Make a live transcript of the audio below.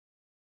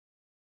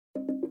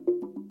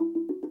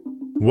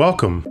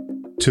Welcome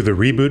to the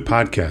Reboot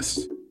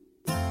Podcast.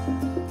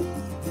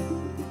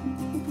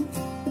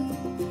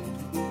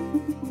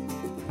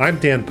 I'm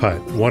Dan Putt,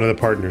 one of the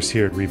partners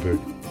here at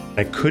Reboot.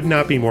 I could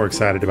not be more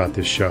excited about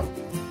this show.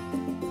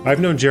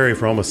 I've known Jerry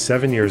for almost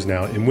 7 years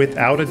now, and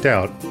without a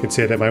doubt, I could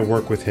say that my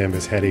work with him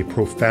has had a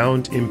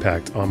profound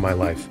impact on my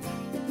life.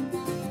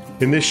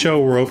 In this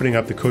show, we're opening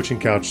up the coaching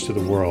couch to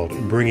the world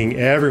and bringing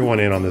everyone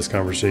in on this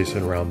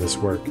conversation around this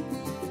work.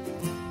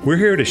 We're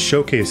here to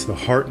showcase the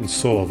heart and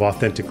soul of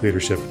authentic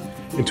leadership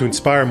and to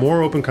inspire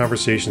more open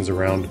conversations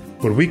around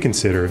what we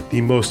consider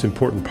the most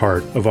important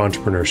part of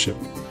entrepreneurship,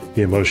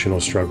 the emotional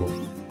struggle,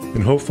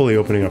 and hopefully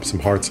opening up some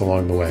hearts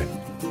along the way.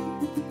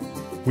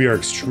 We are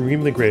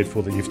extremely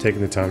grateful that you've taken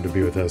the time to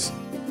be with us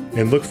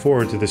and look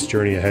forward to this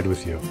journey ahead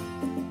with you.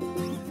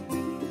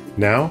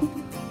 Now,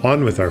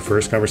 on with our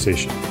first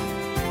conversation.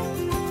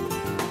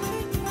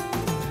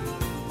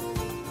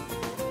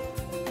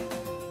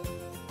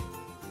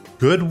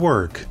 Good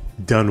work,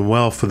 done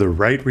well for the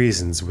right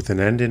reasons with an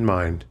end in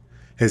mind,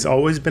 has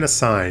always been a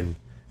sign,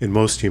 in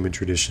most human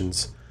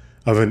traditions,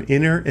 of an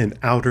inner and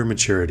outer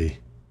maturity.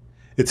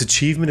 Its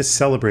achievement is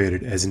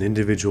celebrated as an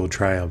individual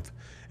triumph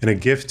and a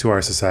gift to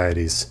our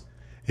societies,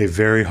 a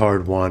very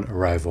hard-won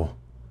arrival.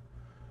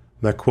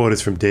 That quote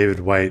is from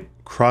David White,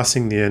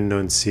 Crossing the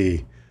Unknown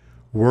Sea,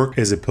 Work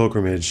as a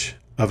Pilgrimage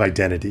of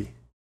Identity.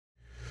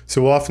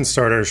 So we'll often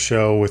start our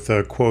show with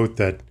a quote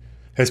that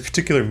has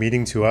particular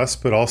meaning to us,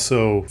 but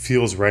also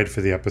feels right for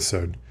the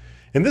episode.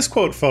 And this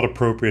quote felt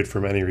appropriate for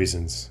many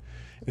reasons.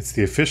 It's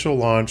the official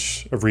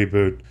launch of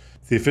Reboot,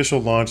 the official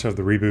launch of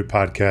the Reboot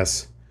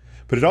podcast,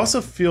 but it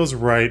also feels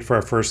right for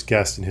our first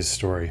guest in his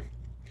story.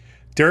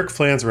 Derek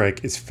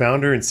Flanzraich is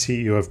founder and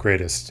CEO of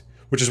Greatist,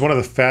 which is one of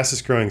the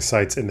fastest growing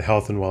sites in the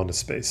health and wellness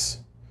space.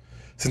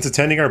 Since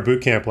attending our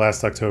bootcamp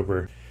last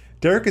October,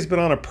 Derek has been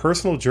on a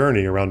personal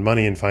journey around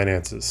money and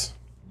finances.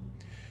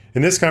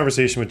 In this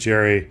conversation with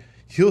Jerry,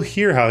 you'll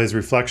hear how his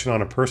reflection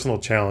on a personal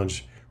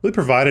challenge really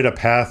provided a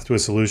path to a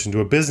solution to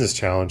a business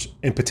challenge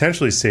and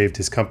potentially saved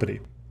his company.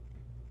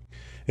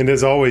 And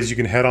as always, you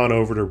can head on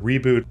over to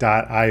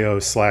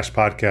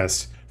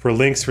reboot.io/podcast for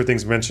links for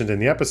things mentioned in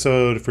the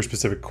episode, for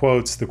specific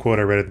quotes, the quote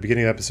I read at the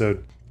beginning of the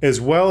episode, as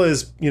well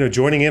as,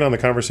 joining in on the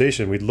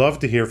conversation. We'd love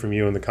to hear from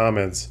you in the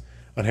comments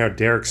on how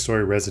Derek's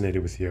story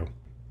resonated with you.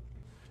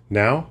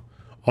 Now,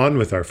 on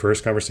with our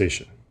first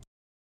conversation.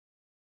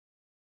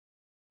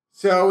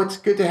 So it's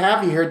good to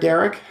have you here,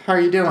 Derek. How are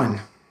you doing?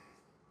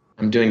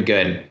 I'm doing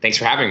good. Thanks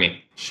for having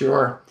me.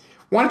 Sure.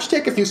 Why don't you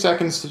take a few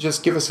seconds to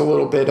just give us a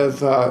little bit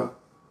of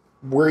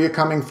where you're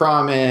coming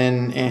from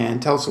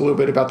and tell us a little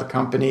bit about the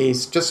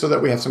companies, just so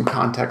that we have some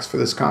context for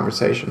this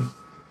conversation.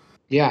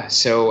 Yeah.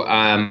 So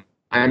I'm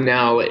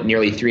now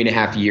nearly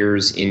 3.5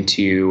 years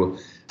into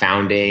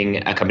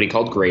founding a company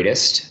called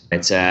Greatist.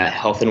 It's a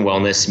health and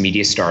wellness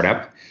media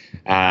startup.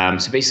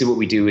 So basically what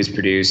we do is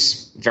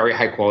produce very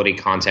high quality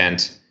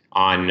content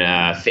on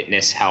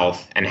fitness,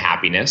 health, and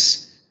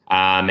happiness.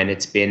 And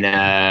it's been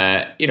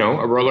a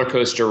roller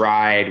coaster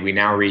ride. We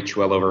now reach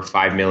well over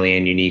 5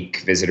 million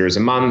unique visitors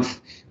a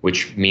month,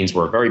 which means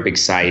we're a very big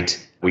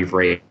site. We've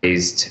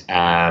raised,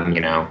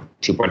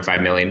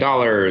 $2.5 million.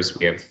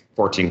 We have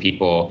 14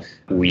 people.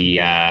 We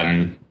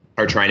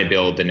are trying to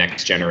build the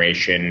next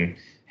generation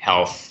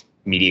health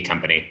media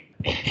company.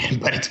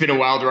 But it's been a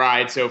wild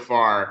ride so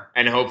far,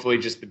 and hopefully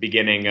just the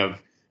beginning of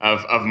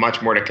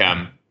much more to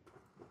come.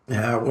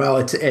 Yeah, well,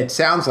 it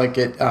sounds like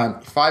it.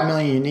 5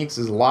 million uniques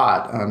is a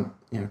lot.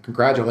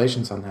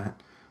 Congratulations on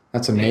that.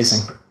 That's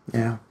amazing. Thanks.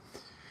 Yeah.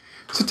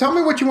 So tell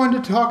me what you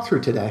wanted to talk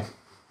through today.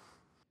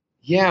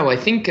 Yeah, well, I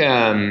think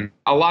a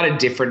lot of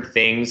different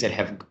things that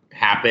have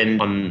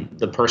happened on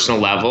the personal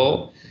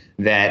level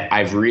that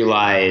I've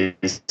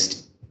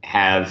realized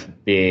have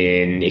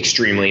been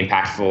extremely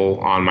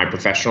impactful on my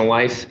professional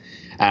life.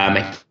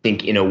 I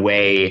think in a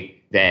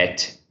way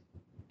that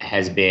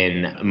has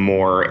been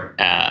more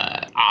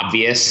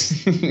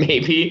obvious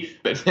maybe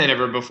than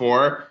ever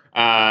before.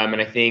 And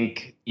I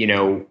think,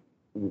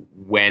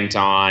 went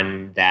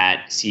on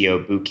that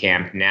CEO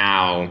bootcamp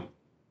now,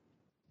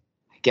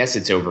 I guess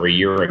it's over a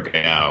year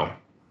ago,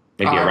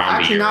 maybe around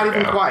actually a year not ago.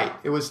 Even quite.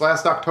 It was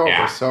last October.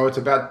 Yeah. So it's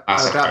about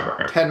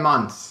 10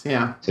 months.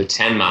 Yeah. So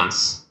 10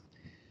 months.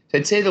 So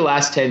I'd say the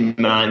last 10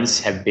 months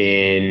have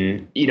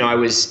been,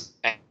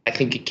 I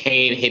think it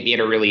hit me at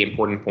a really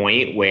important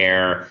point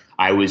where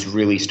I was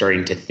really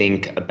starting to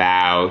think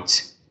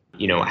about,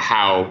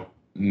 how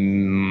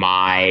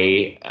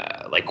my,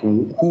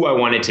 who I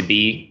wanted to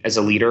be as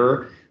a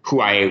leader, who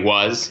I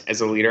was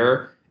as a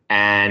leader,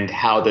 and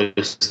how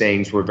those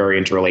things were very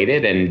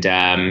interrelated. And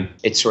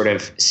it sort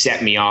of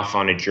set me off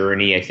on a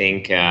journey, I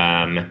think,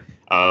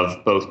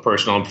 of both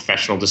personal and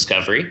professional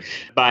discovery.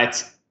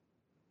 But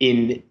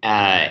in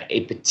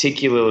a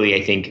particularly,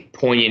 I think,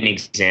 poignant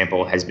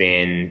example has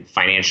been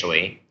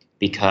financially,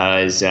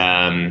 because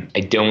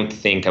I don't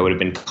think I would have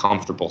been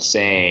comfortable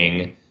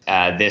saying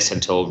this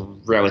until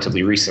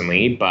relatively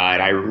recently,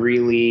 but I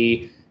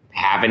really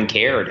haven't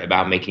cared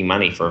about making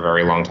money for a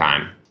very long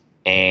time,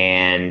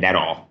 and at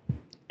all.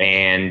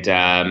 And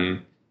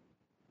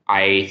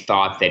I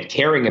thought that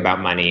caring about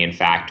money, in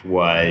fact,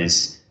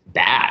 was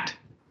bad,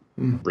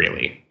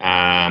 really.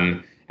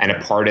 And a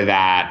part of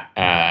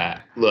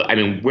that, look, I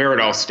mean, where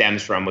it all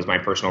stems from was my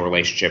personal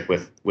relationship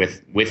with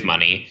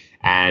money,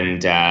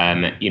 and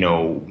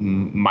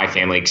my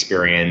family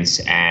experience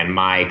and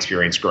my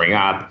experience growing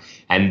up,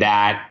 and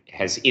that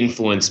has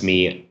influenced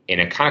me in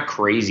a kind of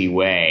crazy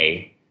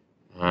way,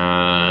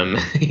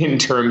 in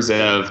terms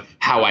of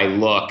how I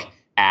look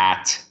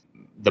at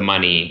the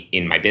money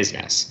in my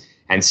business.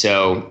 And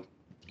so,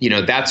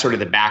 that's sort of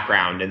the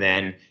background. And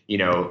then,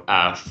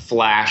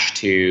 flash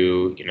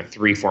to,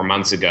 3-4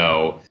 months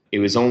ago, it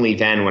was only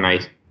then when I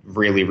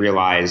really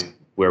realized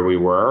where we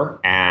were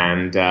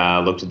and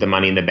looked at the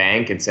money in the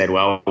bank and said,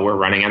 well, we're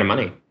running out of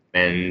money.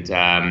 And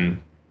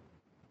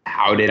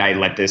how did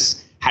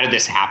this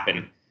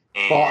happen?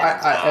 And, well,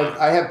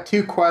 I have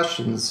two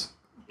questions,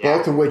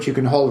 both of which you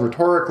can hold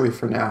rhetorically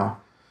for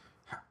now.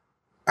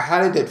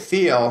 How did it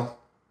feel?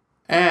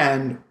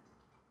 And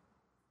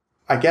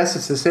I guess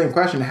it's the same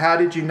question. How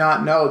did you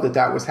not know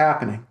that was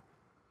happening?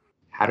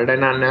 How did I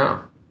not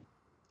know?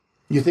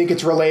 You think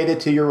it's related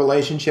to your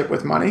relationship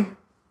with money?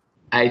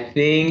 I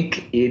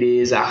think it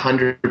is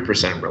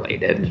 100%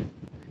 related.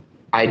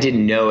 I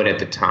didn't know it at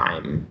the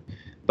time,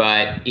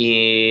 but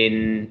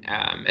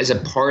as a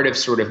part of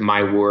sort of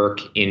my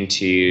work at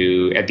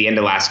the end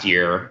of last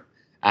year,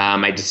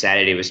 I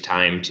decided it was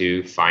time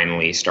to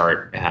finally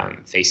start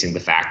facing the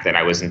fact that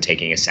I wasn't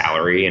taking a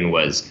salary and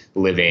was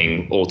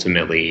living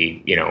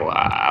ultimately,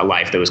 a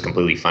life that was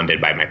completely funded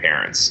by my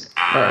parents.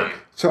 All right.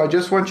 So I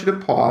just want you to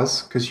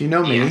pause because you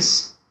know me.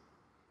 Yes.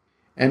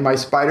 And my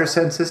spider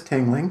sense is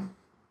tingling.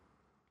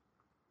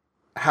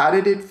 How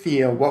did it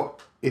feel?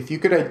 If you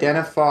could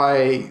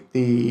identify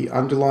the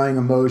underlying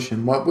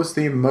emotion, what was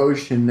the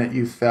emotion that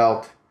you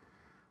felt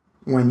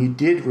when you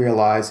did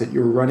realize that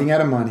you were running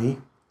out of money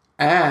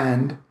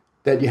and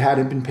that you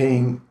hadn't been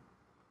paying,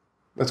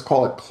 let's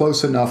call it,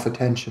 close enough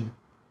attention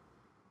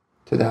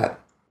to that?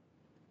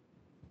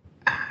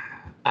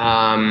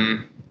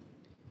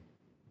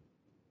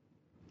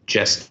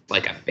 Just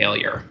like a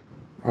failure.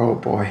 Oh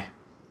boy.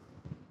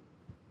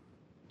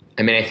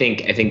 I mean, I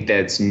think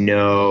that's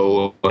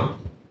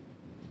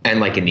and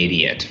like an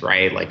idiot,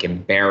 right? Like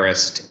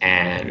embarrassed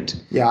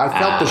and... Yeah, I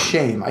felt the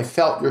shame. I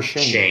felt your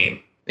shame. Shame.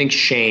 I think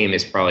shame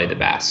is probably the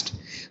best.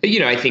 But,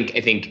 I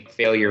think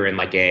failure in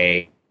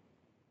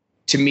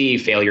to me,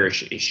 failure is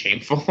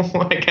shameful,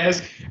 I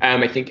guess.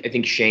 I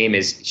think shame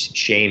is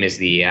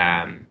the,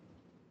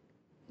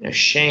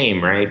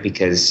 shame, right?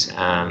 Because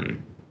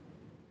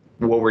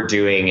what we're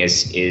doing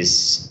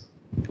is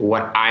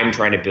what I'm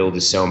trying to build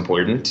is so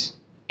important.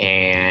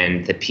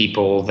 And the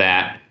people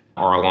that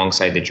are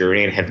alongside the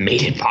journey and have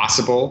made it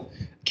possible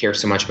care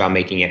so much about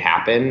making it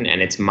happen.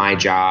 And it's my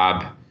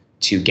job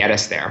to get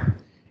us there.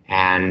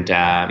 And,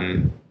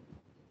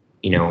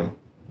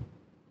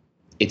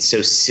 it's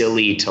so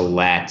silly to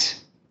let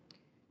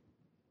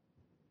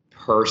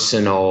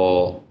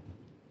personal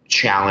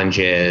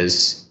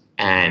challenges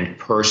and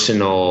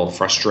personal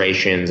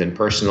frustrations and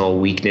personal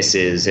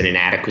weaknesses and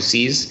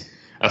inadequacies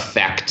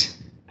affect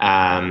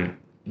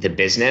the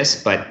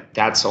business, but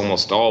that's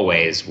almost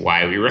always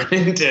why we run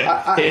into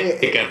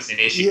hiccups and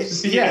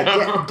issues.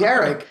 Yeah,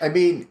 Derek, I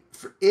mean,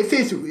 if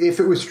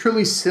it was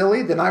truly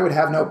silly, then I would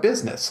have no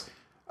business.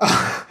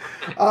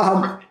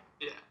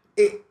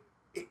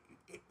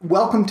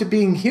 Welcome to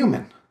being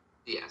human.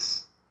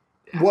 Yes.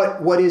 Yeah.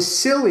 What is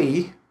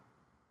silly,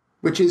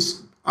 which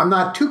is, I'm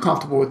not too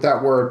comfortable with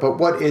that word, but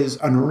what is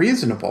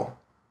unreasonable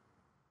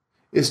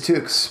is to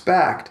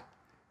expect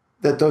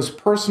that those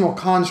personal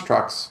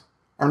constructs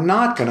are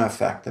not going to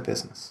affect the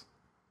business.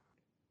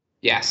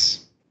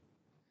 Yes.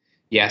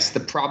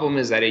 The problem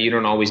is that you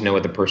don't always know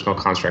what the personal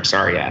constructs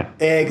are yet.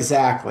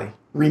 Exactly.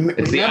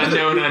 It's the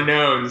unknown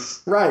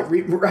unknowns. Right.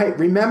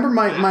 Remember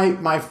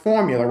my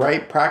formula,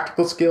 right?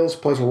 Practical skills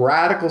plus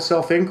radical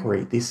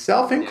self-inquiry. The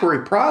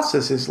self-inquiry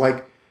process is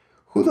like,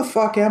 who the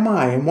fuck am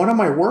I and what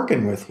am I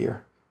working with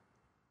here?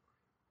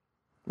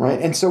 Right?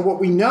 And so what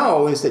we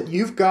know is that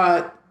you've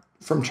got,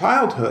 from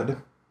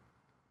childhood,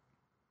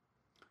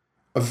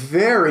 a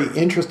very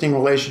interesting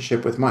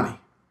relationship with money.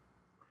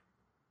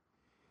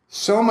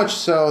 So much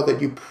so that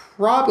you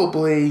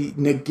probably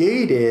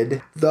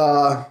negated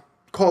the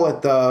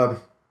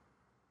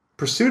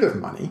pursuit of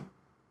money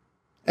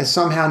as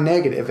somehow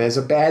negative, as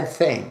a bad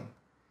thing,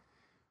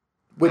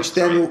 which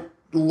then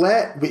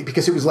led,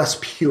 because it was less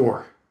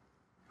pure,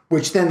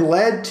 which then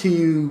led to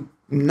you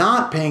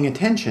not paying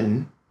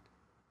attention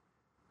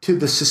to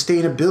the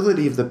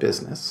sustainability of the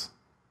business,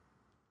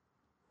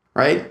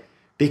 right?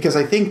 Because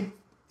I think,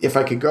 if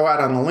I could go out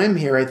on a limb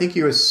here, I think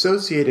you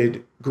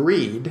associated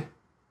greed,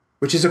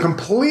 which is a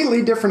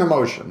completely different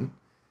emotion,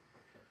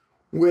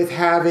 with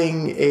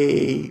having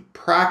a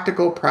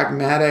practical,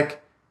 pragmatic,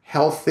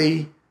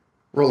 healthy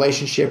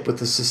relationship with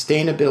the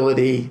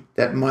sustainability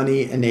that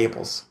money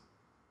enables.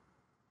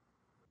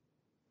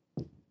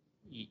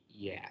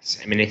 Yes.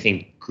 I mean, I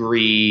think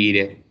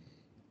greed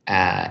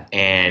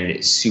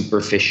and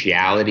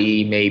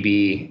superficiality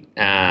maybe.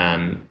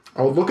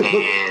 Oh, look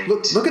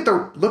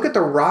at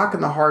the rock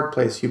and the hard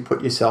place you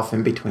put yourself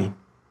in between.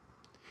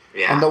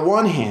 Yeah. On the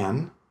one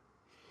hand,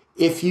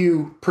 if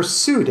you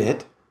pursued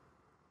it,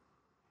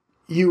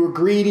 you were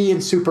greedy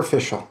and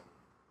superficial.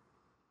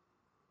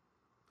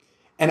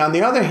 And on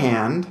the other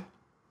hand,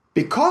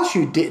 because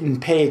you didn't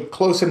pay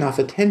close enough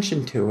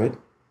attention to it,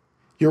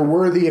 you're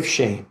worthy of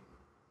shame.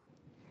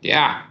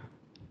 Yeah.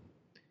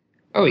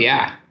 Oh,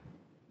 yeah.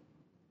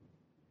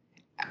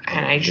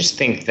 And I just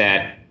think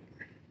that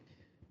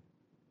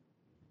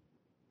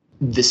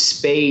the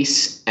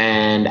space,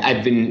 and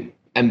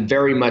I'm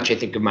very much, I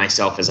think of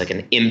myself as like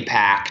an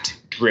impact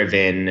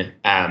driven,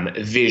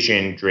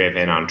 vision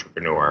driven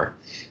entrepreneur.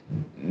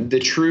 The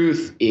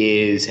truth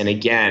is, and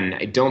again,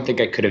 I don't think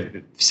I could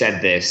have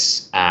said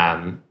this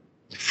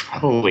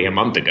probably a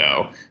month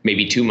ago,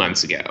 maybe 2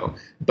 months ago,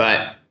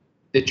 but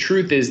the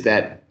truth is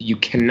that you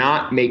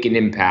cannot make an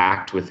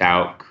impact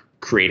without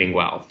creating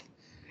wealth.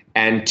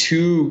 And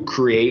to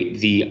create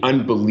the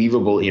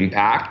unbelievable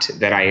impact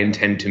that I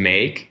intend to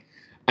make,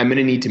 I'm going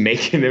to need to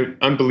make an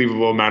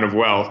unbelievable amount of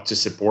wealth to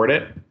support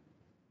it.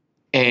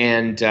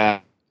 And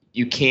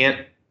you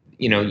can't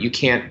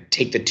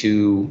take the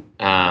two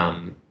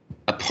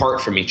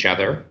apart from each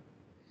other.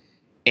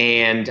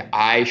 And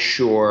I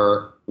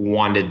sure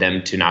wanted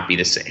them to not be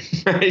the same.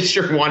 I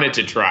sure wanted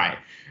to try.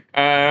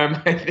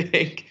 I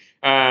think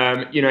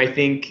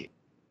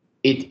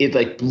it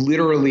like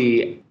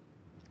literally,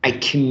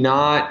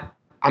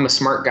 I'm a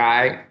smart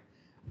guy.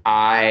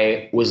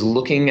 I was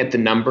looking at the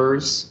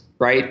numbers,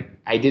 right?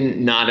 I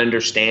didn't not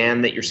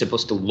understand that you're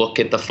supposed to look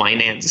at the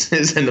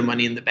finances and the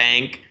money in the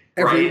bank.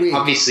 Every right? week.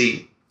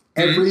 Obviously.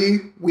 Every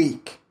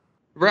week.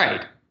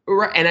 Right.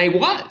 Right. And I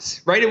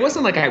was, right? It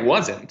wasn't like I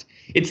wasn't.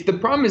 The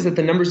problem is that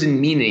the numbers didn't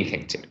mean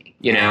anything to me,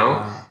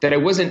 that I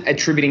wasn't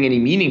attributing any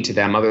meaning to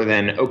them other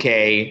than,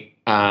 okay,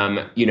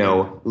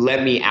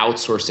 let me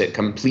outsource it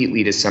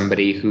completely to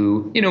somebody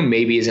who,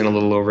 maybe isn't a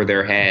little over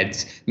their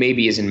heads,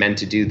 maybe isn't meant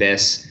to do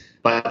this,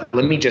 but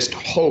let me just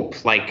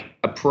hope like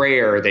a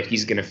prayer that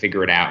he's going to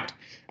figure it out.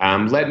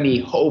 Let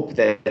me hope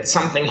that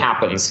something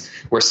happens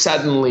where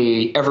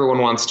suddenly everyone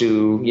wants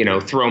to,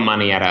 throw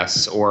money at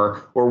us,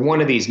 or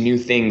one of these new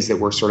things that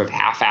we're sort of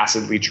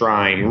half-assedly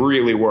trying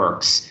really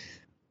works.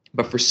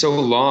 But for so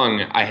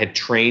long, I had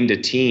trained a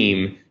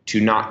team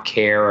to not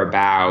care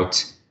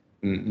about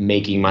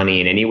making money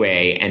in any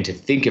way and to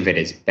think of it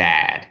as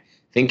bad.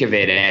 Think of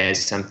it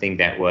as something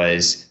that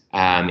was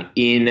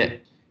in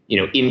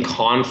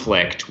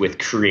conflict with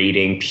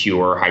creating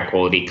pure high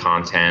quality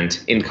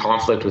content, in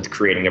conflict with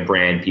creating a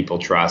brand people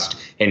trust,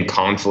 in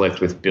conflict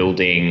with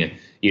building,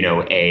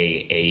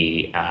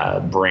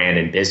 a brand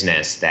and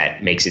business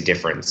that makes a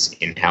difference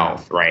in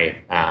health, right?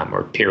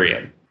 Or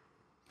period.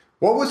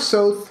 What was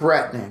so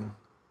threatening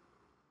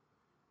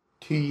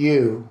to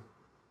you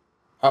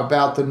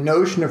about the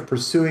notion of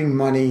pursuing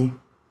money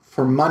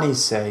for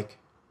money's sake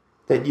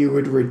that you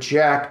would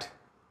reject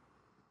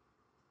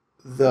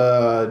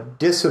the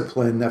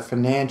discipline that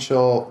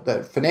financial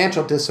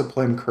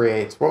discipline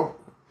creates? Well,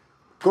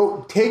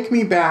 take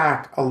me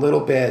back a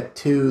little bit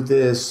to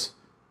this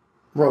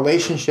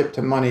relationship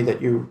to money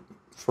that you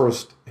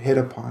first hit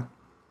upon.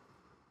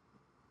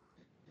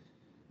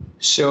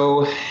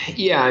 So,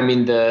 yeah, I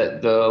mean,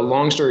 the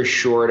long story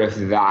short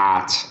of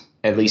that,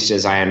 at least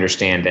as I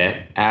understand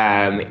it,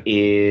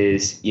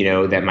 is,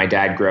 that my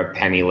dad grew up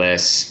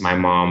penniless. My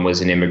mom was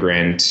an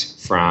immigrant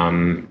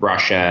from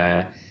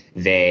Russia.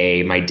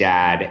 My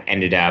dad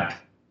ended up,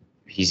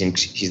 he's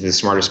the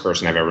smartest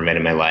person I've ever met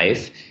in my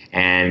life.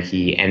 And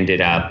he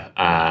ended up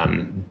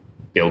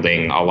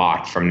building a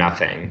lot from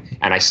nothing.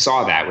 And I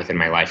saw that within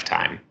my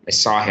lifetime. I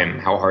saw him,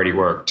 how hard he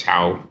worked,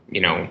 how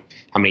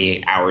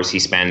many hours he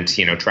spent,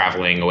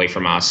 traveling away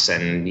from us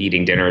and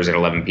eating dinners at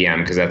 11 p.m.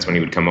 because that's when he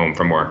would come home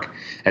from work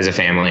as a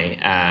family.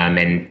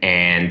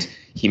 And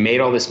he made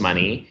all this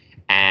money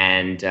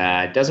and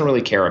doesn't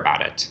really care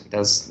about it. That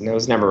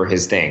was never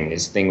his thing.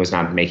 His thing was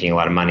not making a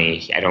lot of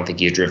money. I don't think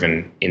he's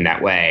driven in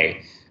that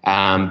way.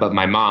 But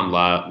my mom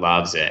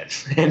loves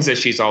it. And so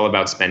she's all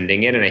about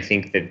spending it. And I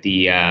think that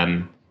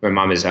my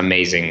mom is an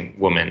amazing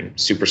woman,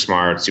 super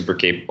smart, super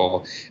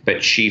capable,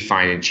 but she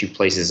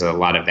places a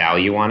lot of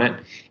value on it.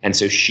 And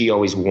so she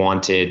always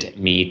wanted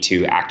me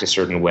to act a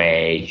certain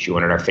way. She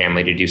wanted our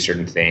family to do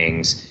certain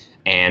things.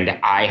 And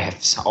I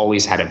have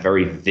always had a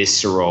very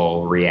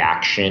visceral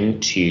reaction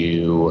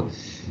to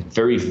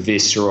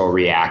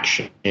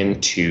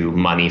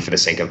money for the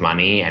sake of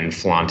money and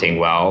flaunting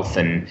wealth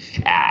and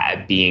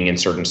being in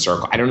certain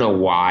circles. I don't know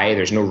why.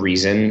 There's no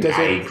reason.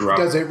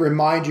 Does it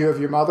remind you of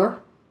your mother?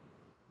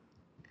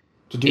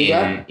 To do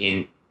that?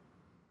 In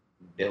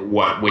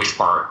what? Which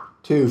part?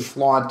 To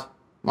flaunt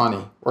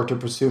money or to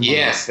pursue money.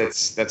 Yes,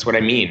 that's what I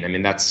mean. I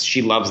mean,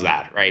 she loves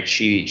that, right?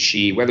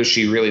 She whether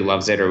she really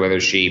loves it or whether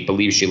she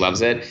believes she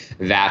loves it,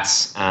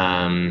 that's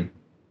the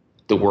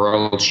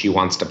world she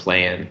wants to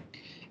play in.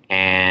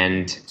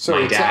 And so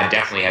my dad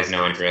definitely has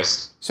no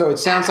interest. So it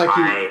sounds like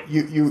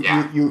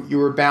you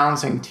were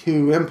balancing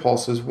two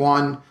impulses: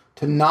 one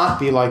to not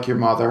be like your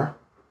mother,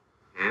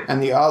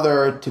 and the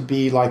other to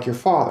be like your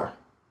father.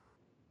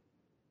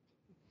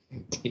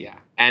 Yeah.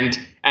 And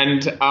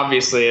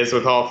obviously, as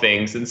with all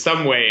things, in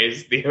some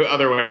ways, the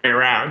other way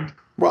around.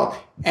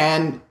 Well,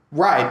 and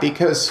right,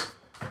 because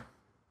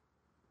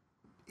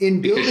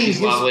in Because building she's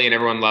his lovely and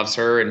everyone loves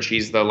her and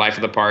she's the life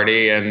of the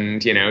party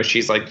and, you know,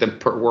 she's like the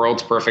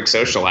world's perfect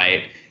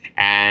socialite.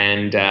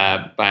 And,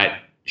 but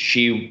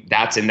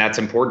that's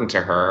important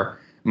to her.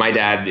 My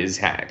dad is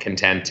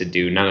content to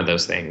do none of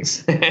those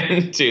things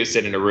and to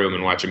sit in a room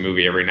and watch a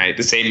movie every night,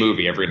 the same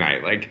movie every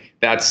night. Like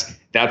that's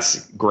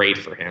great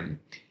for him.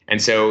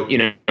 And so, you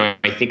know,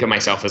 I think of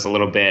myself as a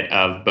little bit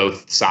of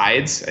both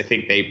sides. I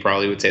think they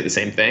probably would say the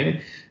same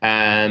thing.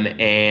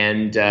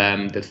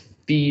 The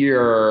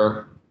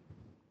fear.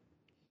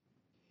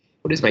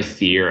 What is my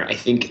fear? I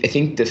think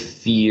the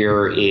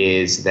fear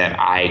is that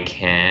I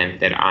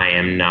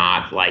am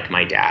not like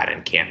my dad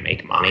and can't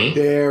make money.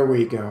 There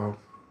we go.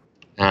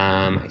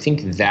 I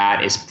think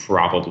that is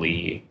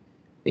probably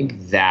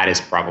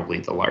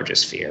the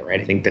largest fear, right?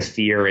 I think the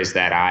fear is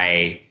that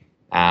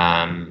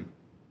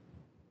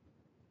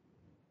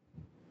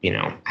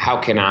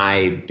how can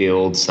I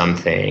build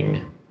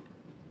something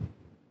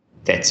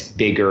that's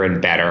bigger and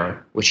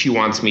better, which he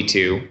wants me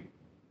to,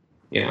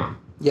 you know.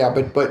 Yeah,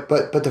 but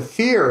the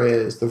fear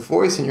is the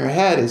voice in your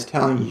head is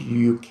telling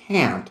you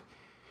can't.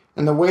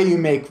 And the way you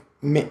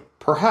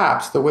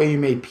perhaps the way you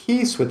made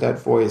peace with that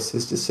voice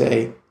is to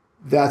say,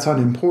 that's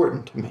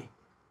unimportant to me.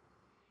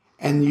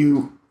 And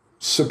you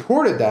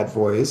supported that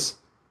voice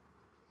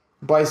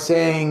by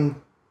saying,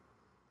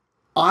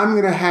 I'm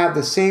going to have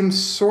the same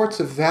sorts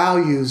of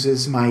values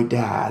as my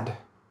dad.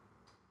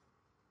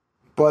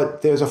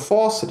 But there's a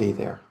falsity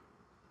there.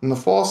 And the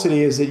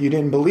falsity is that you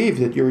didn't believe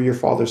that you were your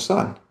father's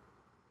son.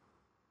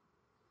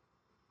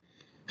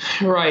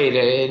 Right.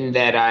 And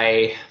that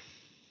I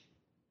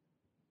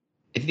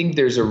think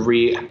there's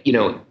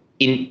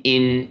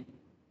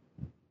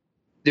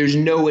there's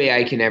no way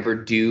I can ever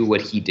do what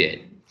he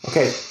did.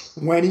 Okay.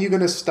 When are you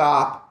going to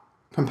stop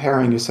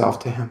comparing yourself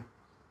to him?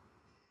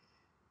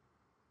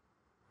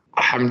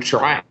 I'm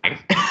trying.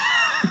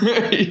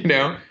 You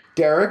know,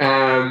 Derek,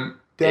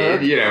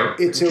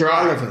 it's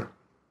irrelevant.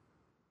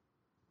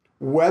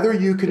 Whether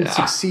you can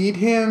succeed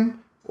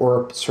him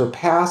or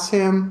surpass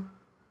him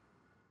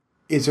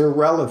is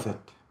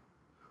irrelevant.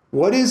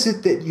 What is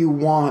it that you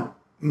want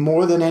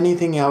more than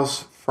anything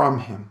else from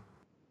him?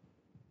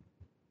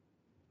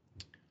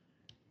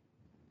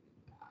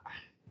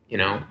 You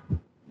know,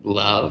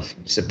 love,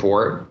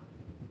 support.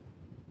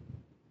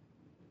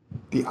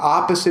 The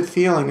opposite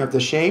feeling of the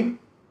shame?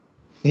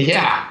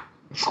 Yeah,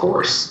 of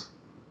course.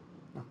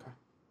 Okay.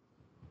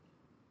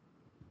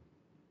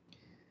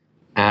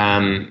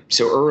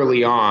 So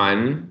early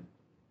on,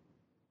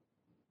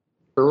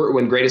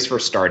 when Greatist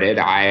first started,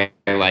 I,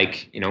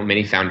 like,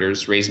 many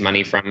founders, raised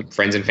money from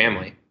friends and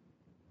family.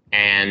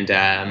 And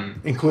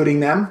including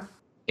them?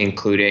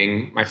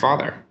 Including my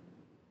father.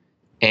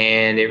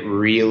 And it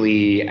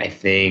really, I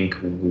think,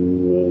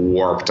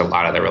 warped a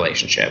lot of the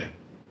relationship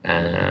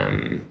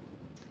in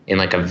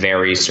like a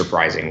very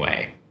surprising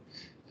way.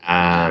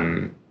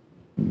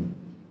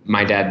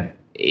 My dad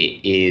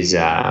is,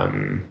 I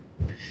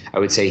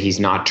would say he's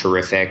not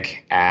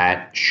terrific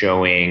at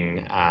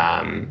showing,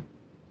 I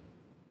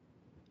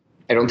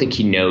don't think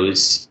he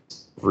knows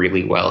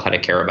really well how to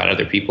care about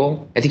other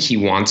people. I think he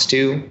wants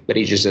to, but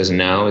he just doesn't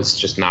know. It's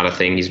just not a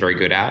thing he's very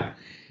good at.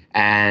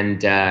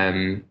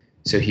 And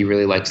so he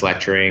really likes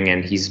lecturing,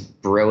 and he's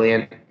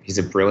brilliant. He's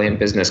a brilliant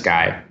business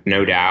guy,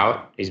 no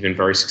doubt. He's been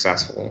very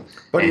successful.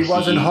 But he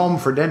wasn't home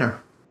for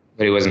dinner.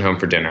 But he wasn't home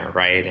for dinner,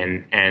 right?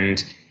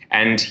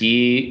 And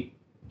he,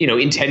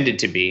 intended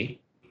to be,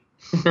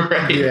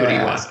 right? Yeah. But he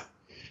wasn't.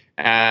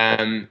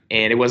 And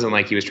it wasn't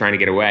like he was trying to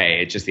get away.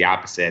 It's just the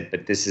opposite.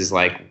 But this is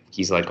like,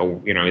 he's like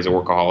he's a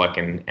workaholic.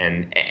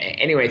 And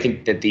anyway, I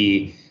think that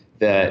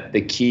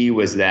the key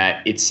was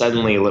that it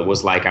suddenly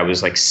was like I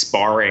was like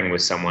sparring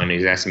with someone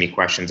who's asking me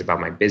questions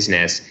about my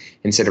business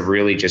instead of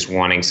really just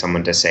wanting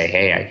someone to say,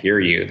 hey, I hear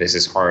you. This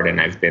is hard and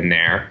I've been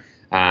there.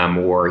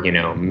 Or,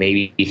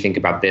 maybe think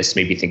about this,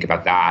 maybe think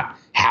about that.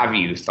 Have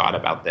you thought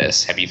about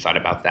this? Have you thought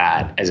about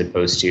that? As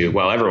opposed to,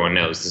 well, everyone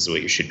knows this is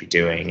what you should be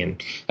doing.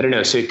 And I don't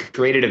know. So it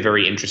created a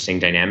very interesting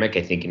dynamic,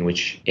 I think, in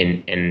which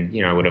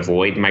I would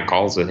avoid my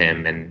calls with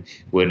him and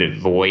would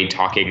avoid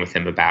talking with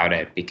him about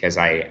it because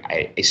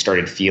I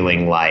started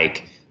feeling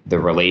like the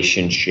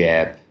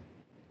relationship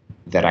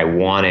that I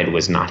wanted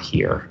was not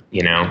here,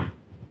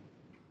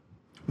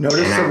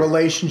 Notice the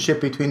relationship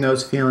between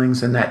those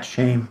feelings and that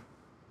shame.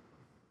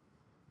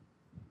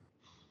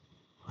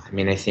 I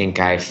mean, I think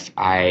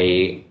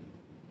I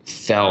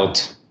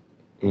felt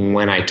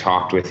when I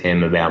talked with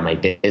him about my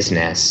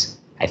business,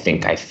 I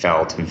think I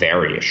felt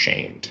very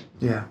ashamed.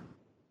 Yeah.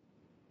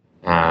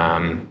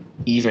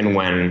 Even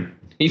when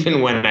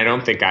I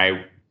don't think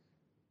I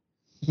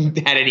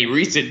had any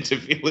reason to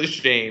feel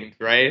ashamed,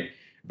 right?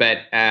 But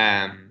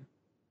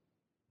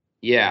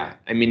yeah,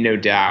 I mean, no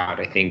doubt.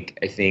 I think,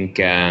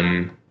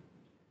 and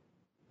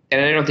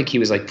I don't think he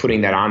was like putting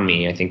that on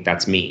me. I think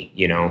that's me,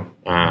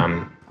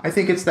 I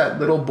think it's that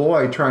little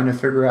boy trying to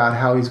figure out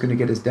how he's going to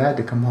get his dad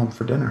to come home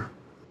for dinner.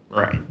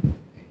 Right.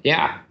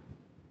 Yeah.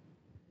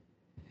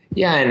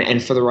 Yeah,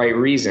 and for the right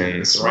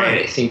reasons, right?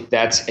 Right. I think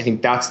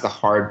that's the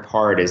hard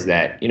part, is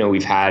that,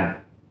 we've had,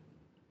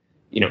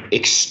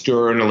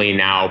 externally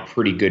now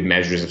pretty good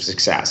measures of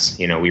success.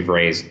 We've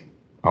raised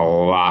a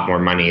lot more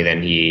money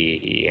than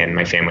he and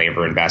my family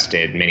ever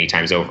invested many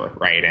times over,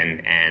 right?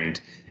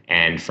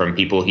 And from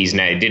people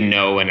didn't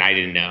know and I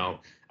didn't know,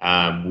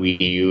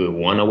 we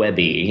won a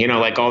Webby,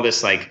 like all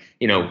this, like,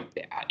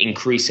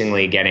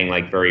 increasingly getting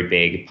like very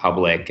big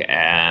public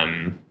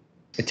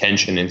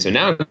attention. And so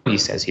now he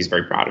says he's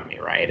very proud of me,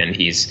 right? And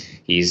he's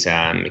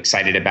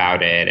excited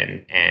about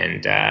it,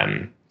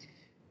 and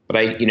but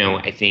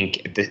I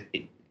think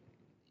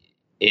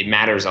it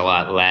matters a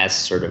lot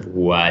less sort of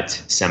what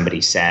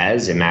somebody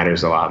says. It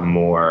matters a lot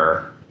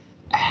more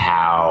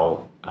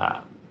how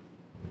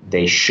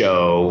they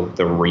show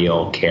the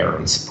real care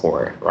and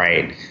support,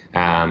 right?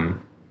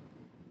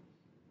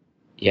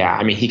 Yeah,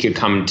 I mean, he could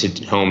come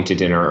home to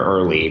dinner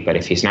early, but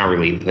if he's not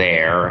really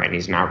there and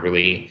he's not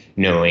really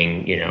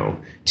knowing,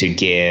 to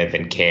give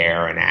and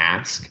care and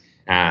ask,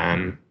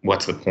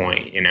 what's the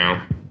point,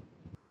 Yeah.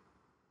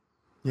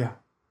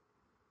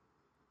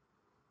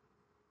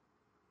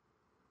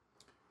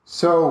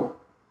 So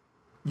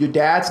your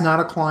dad's not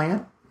a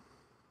client,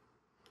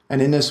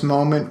 and in this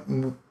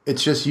moment,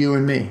 it's just you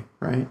and me,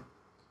 right?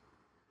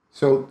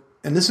 So,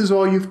 and this is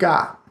all you've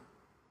got,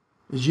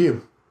 is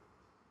you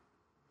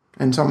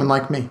and someone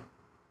like me.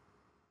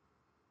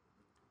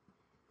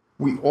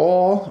 We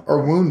all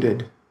are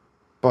wounded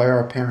by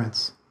our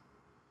parents.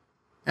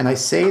 And I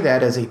say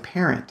that as a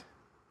parent.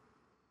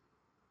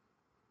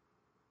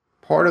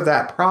 Part of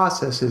that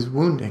process is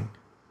wounding.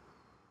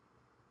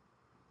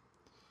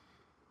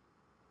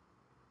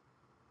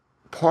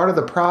 Part of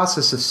the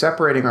process of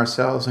separating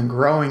ourselves and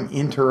growing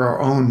into our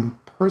own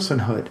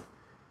personhood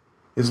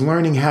is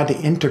learning how to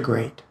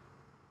integrate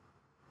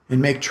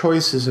and make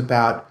choices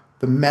about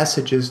the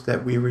messages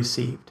that we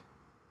received.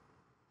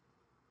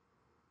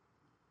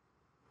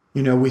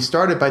 We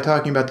started by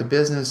talking about the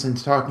business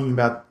and talking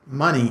about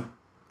money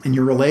and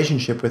your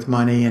relationship with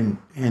money,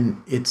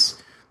 and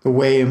it's the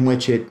way in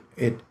which it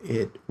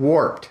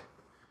warped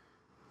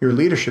your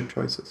leadership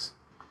choices.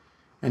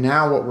 And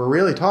now what we're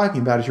really talking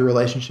about is your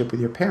relationship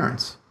with your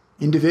parents,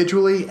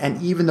 individually,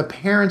 and even the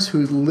parents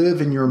who live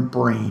in your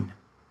brain,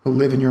 who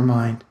live in your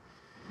mind.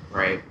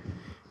 Right.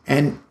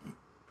 And,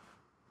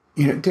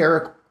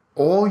 Derek,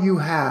 all you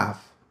have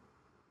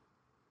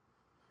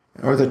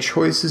are the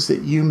choices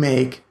that you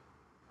make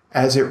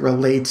as it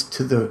relates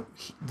to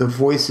the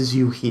voices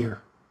you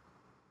hear.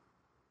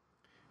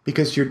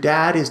 Because your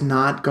dad is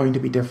not going to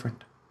be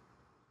different.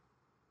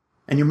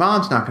 And your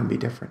mom's not going to be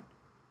different.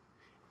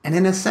 And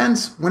in a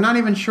sense, we're not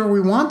even sure we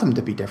want them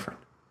to be different.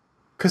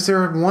 Because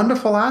there are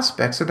wonderful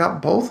aspects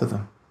about both of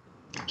them.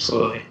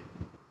 Absolutely.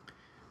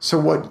 So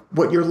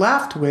what you're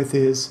left with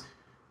is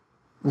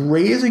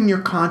raising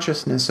your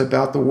consciousness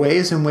about the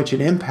ways in which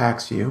it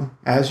impacts you,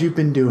 as you've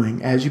been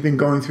doing, as you've been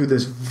going through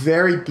this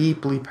very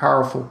deeply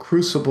powerful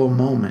crucible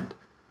moment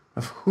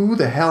of who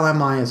the hell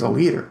am I as a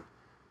leader?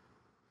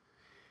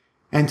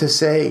 And to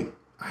say,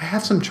 I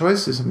have some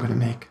choices I'm going to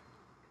make.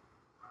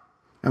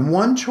 And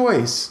one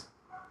choice,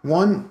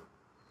 one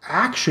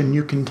action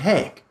you can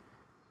take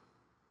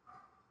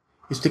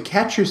is to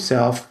catch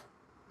yourself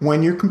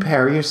when you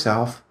compare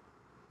yourself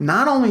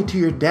not only to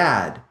your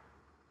dad,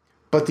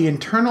 but the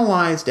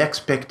internalized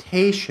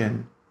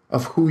expectation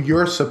of who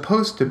you're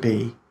supposed to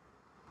be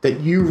that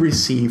you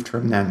received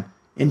from them,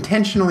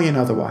 intentionally and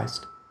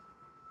otherwise.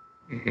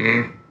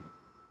 Mm-hmm.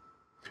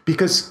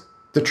 Because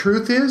the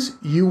truth is,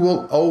 you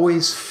will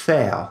always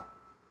fail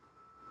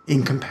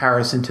in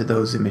comparison to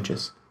those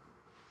images.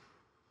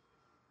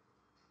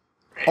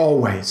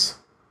 Always.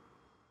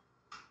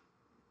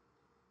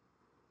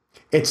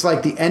 It's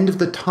like the end of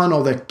the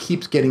tunnel that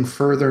keeps getting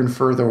further and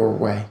further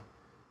away.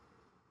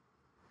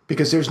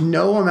 Because there's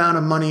no amount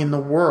of money in the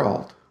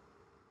world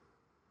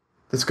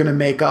that's going to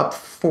make up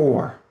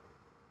for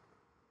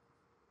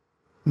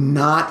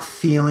not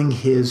feeling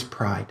his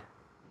pride.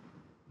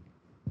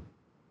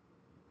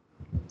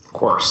 Of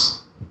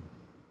course.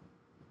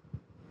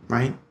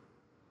 Right?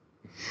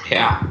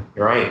 Yeah,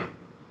 you're right.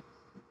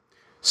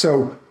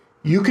 So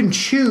you can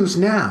choose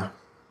now,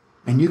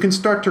 and you can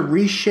start to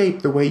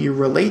reshape the way you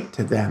relate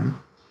to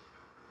them,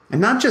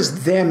 and not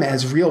just them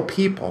as real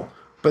people,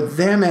 but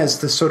them as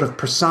the sort of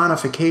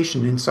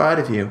personification inside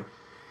of you,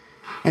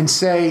 and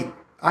say,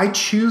 I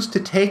choose to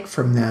take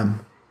from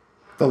them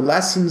the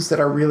lessons that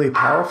are really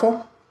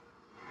powerful.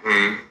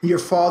 Your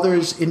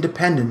father's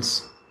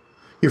independence,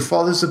 your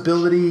father's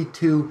ability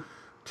to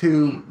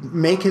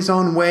make his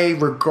own way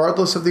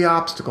regardless of the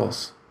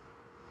obstacles.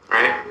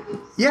 Right.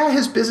 Yeah,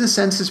 his business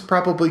sense is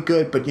probably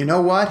good, but you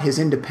know what? His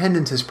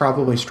independence is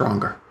probably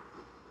stronger.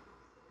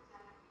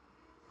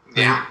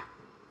 Yeah.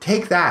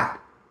 Take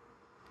that.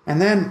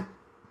 And then,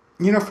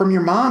 from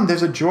your mom,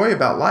 there's a joy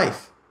about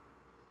life.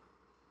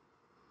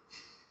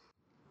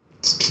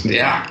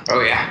 Yeah.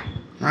 Oh, yeah.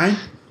 Right?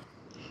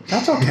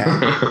 That's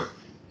okay.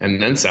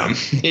 And then some.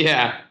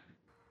 Yeah.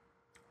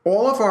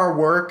 All of our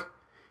work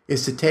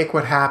is to take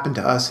what happened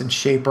to us and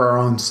shape our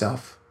own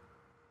self.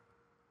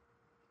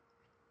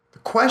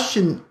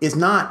 question is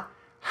not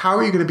how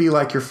are you going to be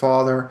like your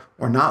father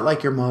or not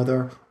like your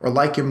mother or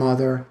like your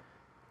mother,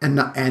 and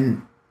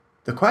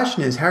the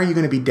question is how are you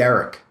going to be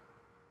Derek?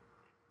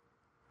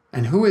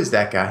 And who is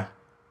that guy?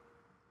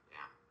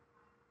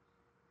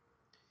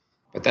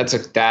 But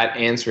that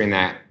answering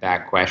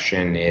that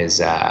question is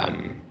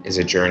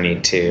a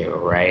journey too,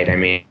 right? I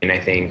mean, I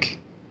think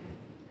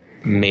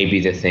maybe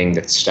the thing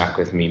that stuck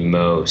with me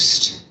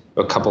most,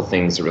 a couple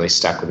things that really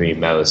stuck with me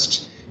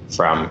most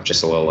from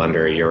just a little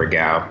under a year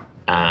ago,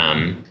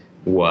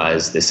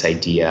 was this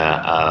idea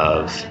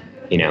of,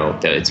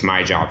 that it's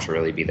my job to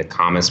really be the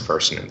calmest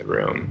person in the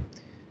room.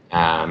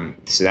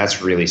 So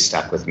that's really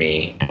stuck with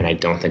me, and I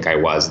don't think I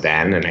was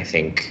then, and I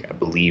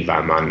believe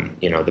I'm on,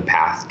 the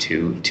path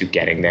to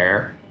getting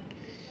there.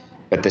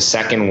 But the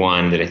second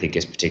one that I think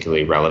is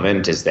particularly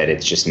relevant is that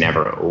it's just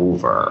never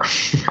over.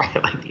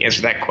 Right? Like the answer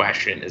to that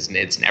question is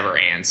it's never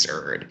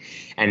answered.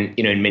 And,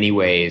 in many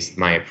ways,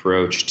 my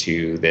approach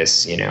to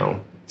this,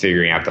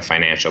 figuring out the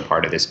financial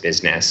part of this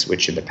business,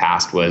 which in the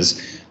past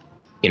was,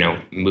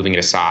 moving it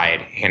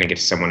aside, handing it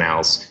to someone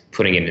else,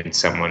 putting it in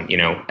someone,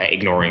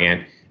 ignoring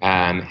it,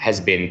 has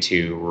been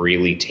to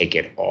really take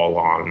it all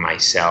on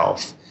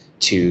myself,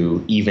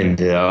 to, even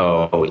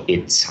though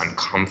it's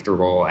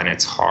uncomfortable and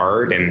it's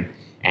hard, and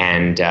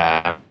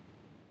I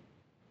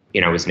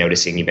was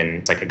noticing, even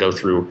it's like I go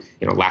through,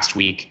 last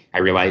week I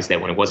realized that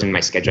when it wasn't in my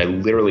schedule, I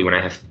literally, when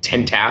I have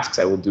 10 tasks,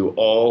 I will do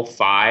all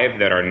 5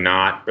 that are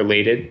not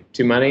related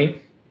to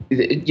money,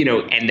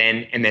 and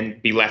then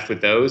be left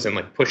with those and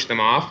like push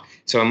them off.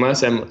 So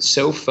unless I'm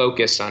so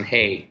focused on,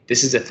 hey,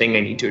 this is a thing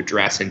I need to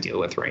address and deal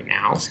with right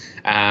now.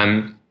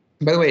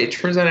 By the way, it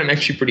turns out I'm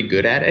actually pretty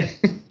good at it.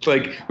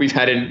 Like, we've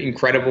had an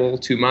incredible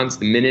 2 months.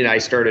 The minute I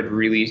started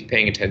really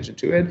paying attention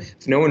to it,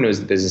 if no one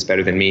knows the business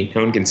better than me,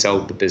 no one can sell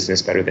the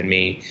business better than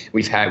me.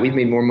 We've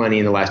made more money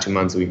in the last 2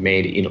 months than we've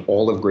made in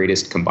all of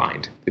Greatist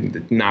combined.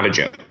 Not a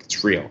joke.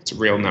 It's real. It's a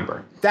real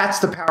number. That's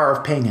the power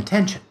of paying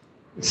attention.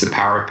 It's the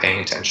power of paying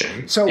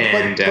attention. So,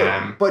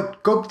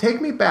 but go take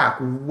me back.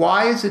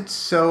 Why is it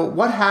so?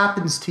 What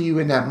happens to you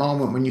in that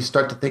moment when you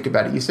start to think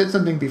about it? You said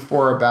something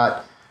before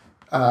about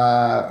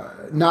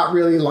not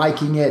really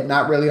liking it,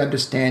 not really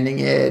understanding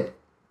it.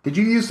 Did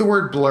you use the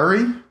word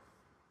blurry?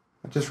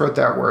 I just wrote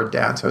that word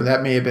down, so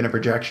that may have been a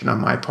projection on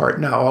my part.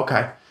 No,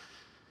 okay.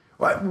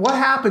 What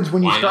happens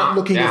when you start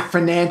looking at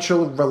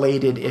financial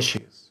related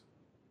issues?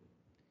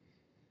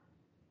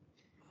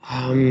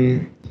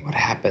 What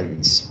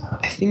happens?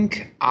 I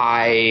think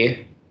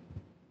I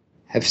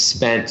have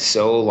spent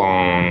so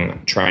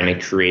long trying to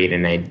create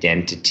an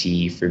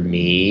identity for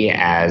me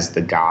as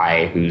the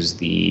guy who's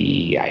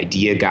the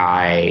idea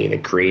guy, the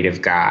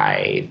creative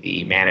guy,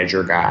 the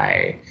manager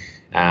guy,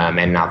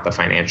 and not the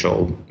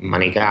financial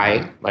money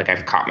guy. Like,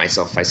 I've caught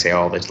myself, I say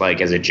all this, like,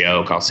 as a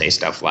joke, I'll say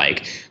stuff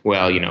like,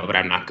 well, but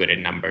I'm not good at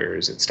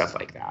numbers and stuff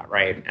like that,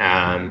 right?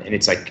 And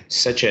it's like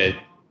such a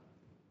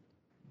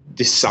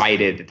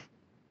decided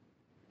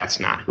that's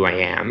not who I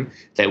am,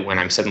 that when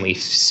I'm suddenly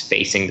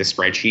facing the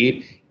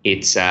spreadsheet,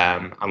 it's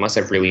unless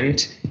I've really,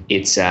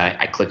 it's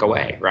I click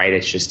away, right?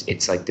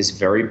 It's like this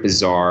very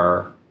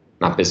bizarre,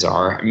 not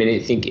bizarre. I mean, I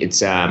think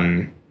it's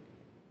what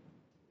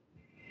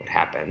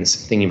happens.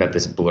 I'm thinking about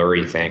this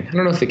blurry thing. I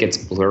don't know if it gets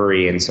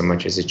blurry in so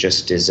much as it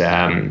just is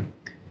my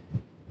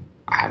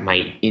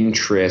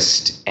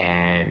interest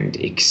and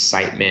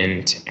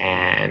excitement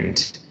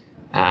and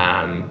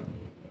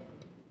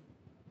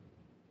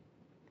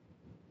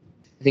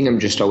I think I'm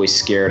just always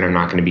scared I'm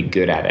not going to be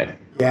good at it.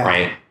 Yeah.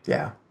 Right.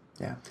 Yeah.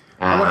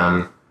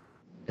 And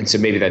so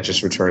maybe that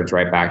just returns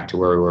right back to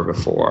where we were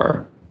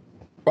before.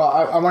 Well,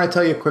 I want to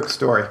tell you a quick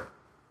story.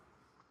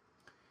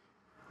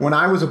 When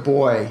I was a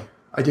boy,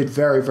 I did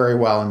very, very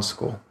well in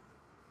school,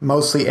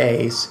 mostly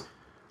A's.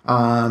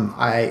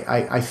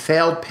 I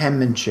failed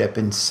penmanship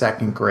in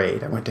 2nd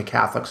grade. I went to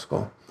Catholic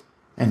school,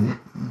 and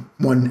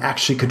one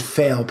actually could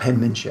fail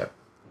penmanship.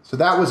 So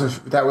that was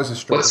a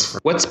story.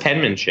 What's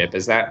penmanship?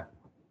 Is that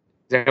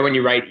when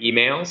you write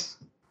emails?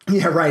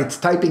 Yeah, right. It's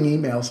typing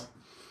emails.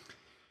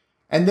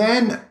 And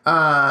then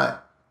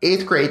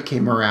 8th grade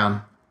came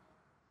around.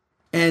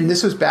 And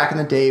this was back in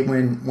the day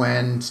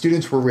when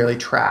students were really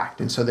tracked.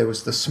 And so there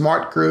was the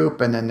smart group,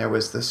 and then there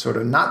was the sort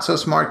of not so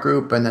smart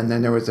group, and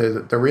then there was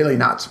the really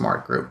not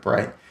smart group,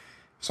 right?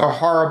 It's a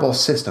horrible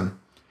system.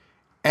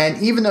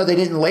 And even though they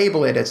didn't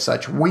label it as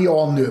such, we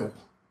all knew,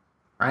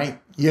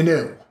 right? You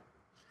knew.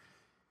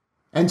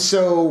 And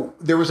so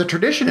there was a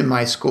tradition in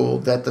my school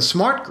that the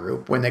smart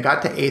group, when they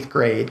got to 8th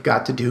grade,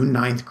 got to do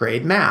 9th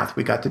grade math.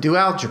 We got to do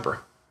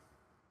algebra.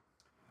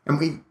 And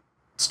we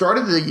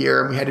started the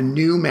year and we had a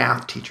new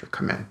math teacher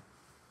come in.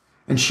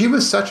 And she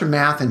was such a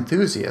math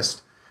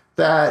enthusiast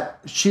that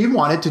she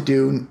wanted to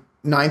do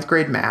 9th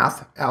grade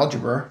math,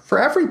 algebra, for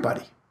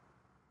everybody.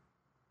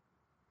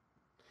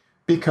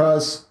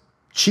 Because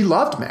she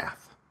loved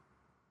math.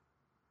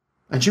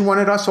 And she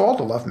wanted us all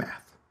to love math.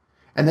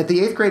 And that the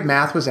 8th grade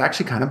math was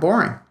actually kind of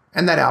boring.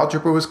 And that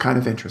algebra was kind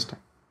of interesting.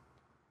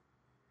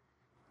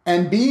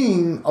 And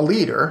being a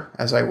leader,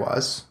 as I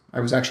was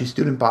actually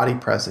student body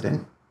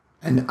president.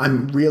 And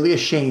I'm really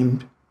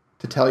ashamed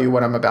to tell you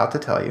what I'm about to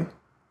tell you.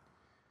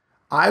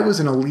 I was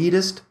an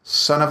elitist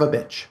son of a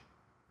bitch.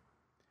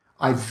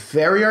 I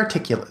very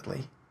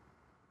articulately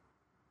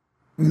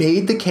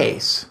made the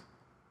case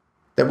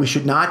that we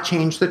should not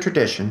change the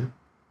tradition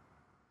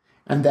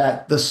and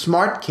that the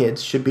smart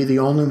kids should be the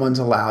only ones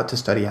allowed to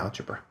study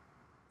algebra.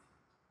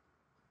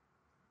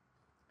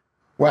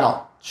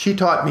 Well, she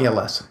taught me a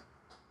lesson.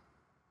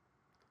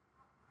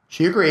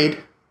 She agreed.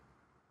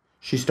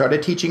 She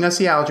started teaching us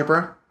the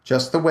algebra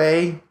just the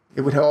way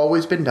it would have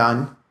always been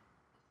done.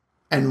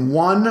 And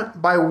one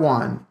by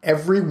one,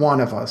 every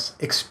one of us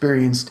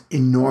experienced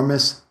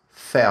enormous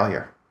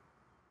failure.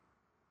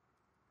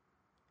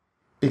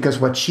 Because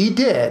what she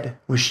did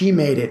was she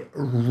made it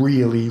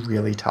really,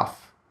 really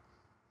tough.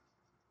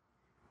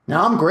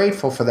 Now I'm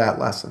grateful for that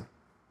lesson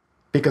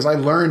because I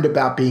learned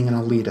about being an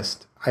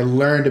elitist. I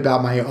learned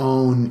about my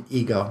own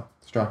ego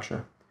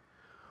structure.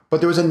 But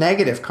there was a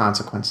negative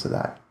consequence to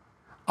that.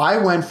 I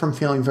went from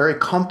feeling very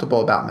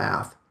comfortable about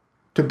math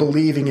to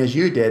believing, as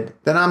you did,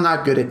 that I'm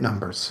not good at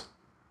numbers.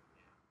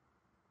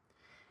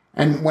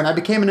 And when I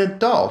became an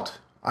adult,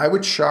 I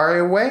would shy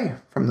away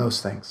from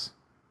those things.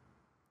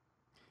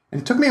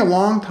 And it took me a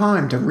long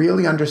time to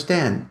really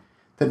understand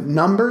that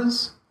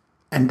numbers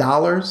and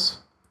dollars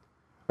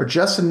are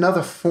just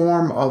another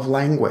form of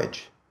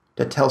language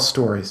that tells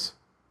stories.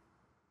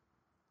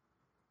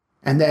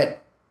 And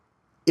that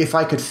if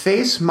I could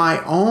face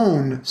my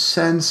own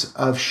sense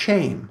of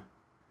shame,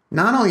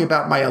 not only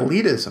about my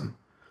elitism,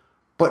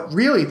 but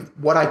really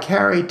what I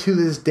carry to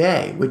this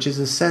day, which is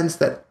a sense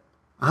that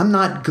I'm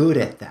not good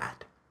at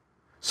that.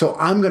 So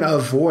I'm going to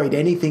avoid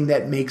anything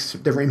that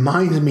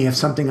reminds me of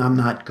something I'm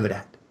not good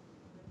at.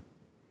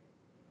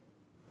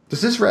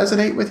 Does this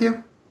resonate with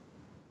you?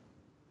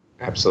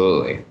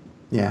 Absolutely.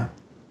 Yeah.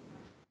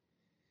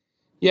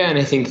 Yeah, and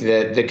I think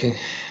that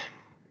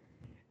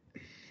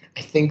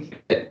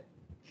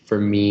for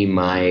me,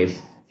 my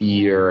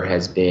fear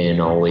has been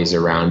always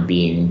around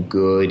being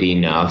good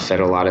enough at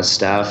a lot of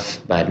stuff,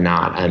 but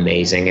not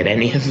amazing at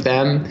any of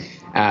them.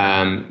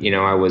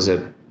 I was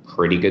a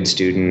pretty good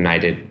student. I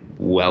did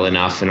well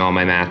enough in all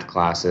my math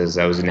classes.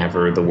 I was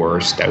never the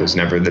worst. I was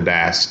never the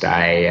best.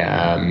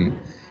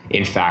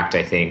 In fact,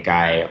 I think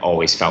I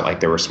always felt like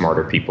there were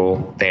smarter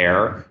people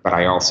there, but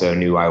I also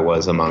knew I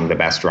was among the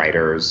best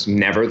writers,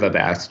 never the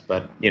best,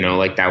 but,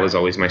 that was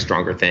always my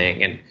stronger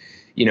thing. And,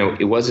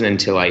 it wasn't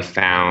until I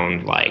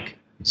found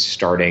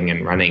starting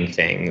and running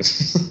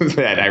things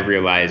that I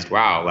realized,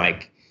 wow,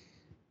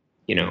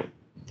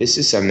 this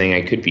is something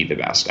I could be the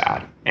best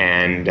at.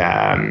 And,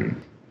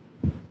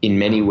 in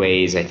many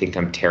ways, I think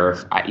I'm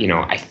terrified.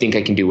 I think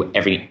I can do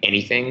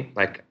anything.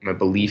 My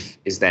belief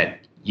is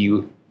that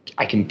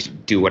I can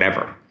do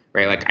whatever,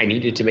 right? I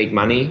needed to make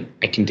money,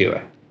 I can do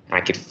it. And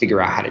I could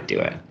figure out how to do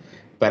it.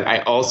 But I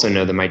also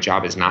know that my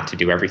job is not to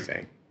do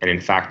everything. And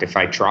in fact, if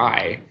I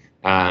try,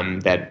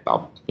 that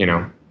I'll,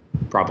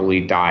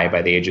 probably die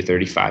by the age of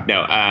 35.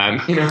 No,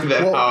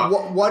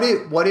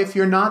 what if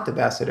you're not the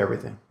best at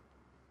everything?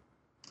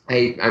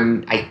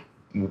 I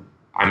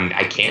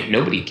can't,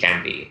 nobody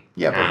can be.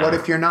 Yeah, but what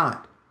if you're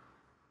not?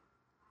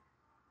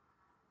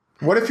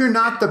 What if you're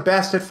not the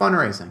best at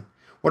fundraising?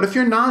 What if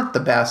you're not the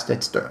best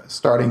at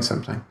starting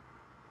something?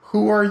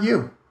 Who are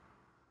you?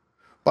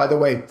 By the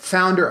way,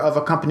 founder of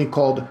a company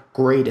called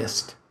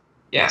Greatist.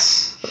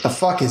 Yes. What the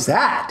fuck is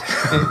that?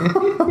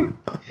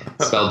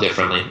 Spelled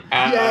differently.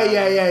 Yeah.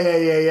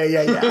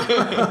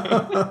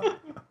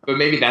 But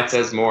maybe that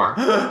says more.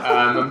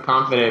 I'm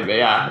confident, but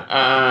yeah.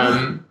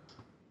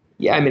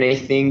 I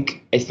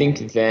think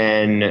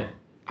then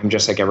I'm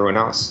just like everyone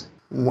else.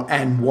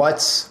 And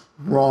what's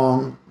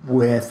wrong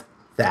with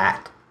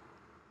that?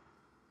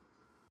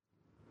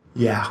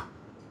 Yeah.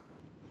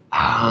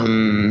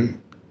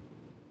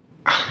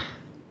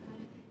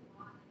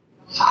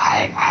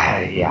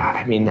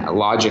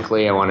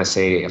 Logically, I want to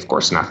say, of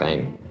course,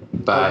 nothing.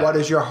 But what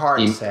does your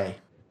heart say?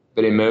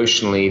 But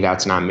emotionally,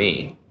 that's not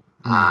me.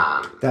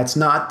 That's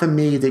not the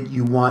me that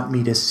you want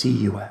me to see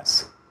you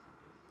as.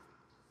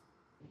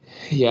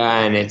 Yeah,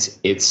 and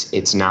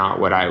it's not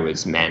what I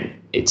was meant.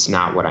 It's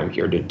not what I'm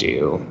here to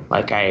do.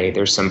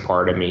 There's some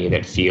part of me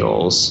that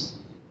feels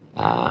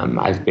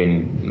I've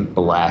been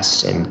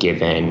blessed and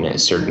given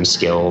certain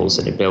skills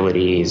and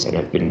abilities, and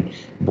I've been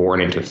born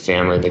into a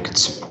family that could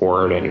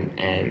support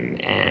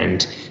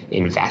and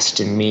invest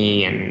in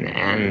me,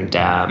 and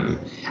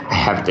I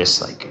have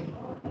this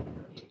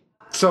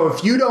So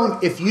if you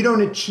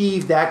don't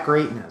achieve that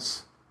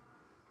greatness,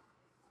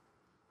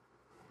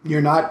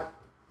 you're not.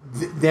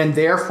 Then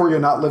therefore you're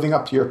not living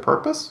up to your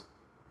purpose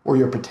or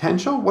your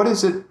potential. What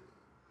is it?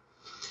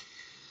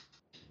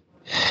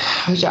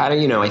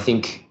 I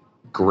think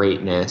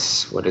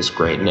greatness. What is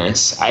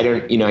greatness?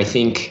 I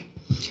think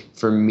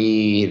for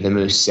me, the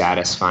most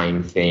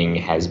satisfying thing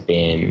has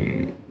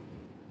been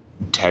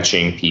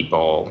touching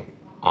people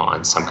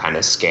on some kind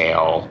of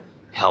scale,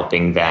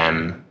 helping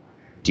them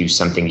do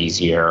something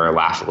easier,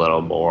 laugh a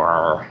little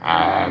more.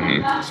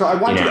 So I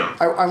want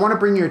to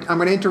bring I'm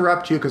going to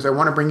interrupt you because I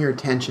want to bring your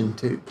attention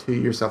to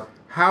yourself.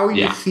 How are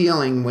you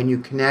feeling when you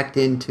connect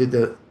into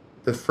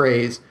the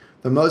phrase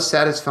the most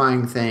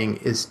satisfying thing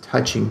is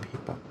touching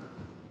people?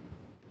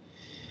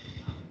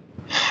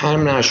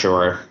 I'm not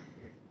sure.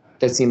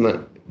 That seemed like,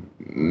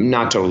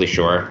 not totally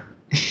sure.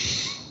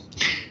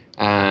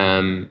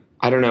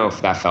 I don't know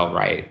if that felt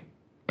right.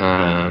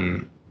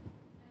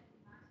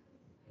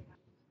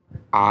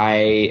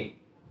 I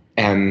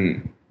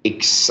am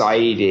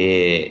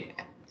excited.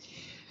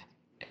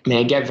 I mean,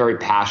 I get very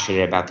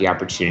passionate about the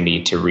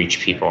opportunity to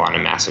reach people on a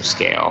massive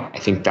scale. I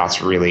think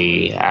that's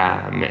really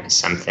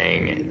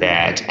something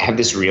that I have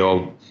this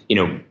real,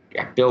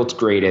 I built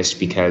Greatist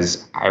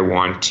because I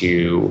want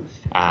to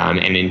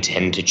and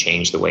intend to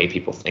change the way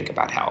people think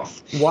about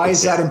health. Why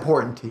is that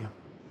important to you?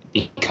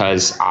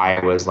 Because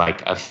I was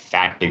like a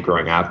fat kid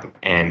growing up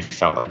and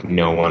felt like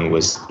no one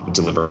was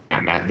delivering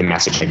the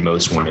message I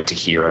most wanted to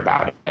hear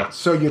about it.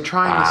 So you're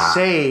trying to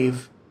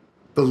save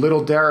the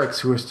little Dereks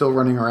who are still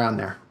running around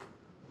there.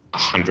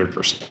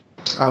 100%.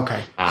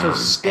 Okay. So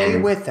stay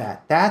with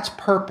that. That's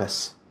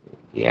purpose.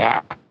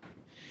 Yeah.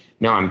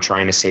 No, I'm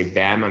trying to save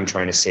them. I'm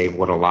trying to save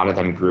what a lot of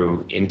them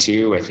grew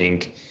into, I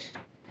think,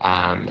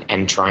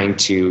 and trying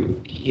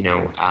to,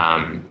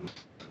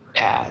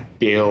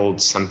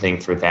 build something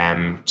for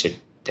them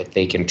that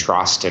they can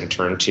trust and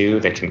turn to,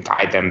 that can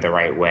guide them the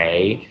right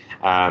way.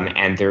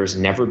 And there's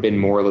never been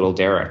more little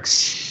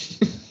Dereks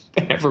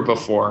than ever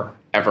before,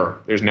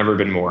 ever. There's never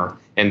been more.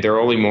 And there are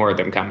only more of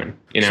them coming,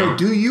 So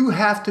do you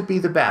have to be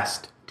the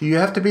best? Do you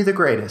have to be the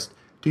greatest?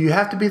 Do you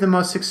have to be the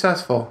most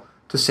successful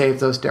to save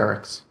those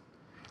Dereks?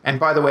 And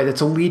by the way,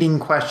 that's a leading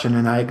question,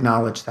 and I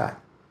acknowledge that.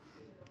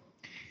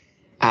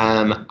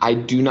 I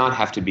do not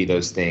have to be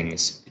those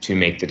things to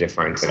make the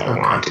difference that I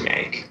want to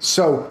make.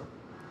 So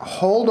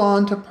hold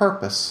on to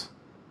purpose.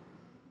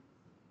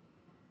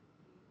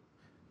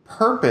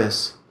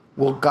 Purpose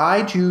will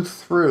guide you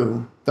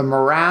through the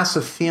morass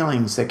of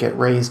feelings that get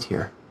raised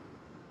here.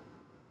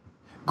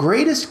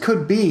 Greatist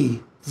could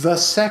be the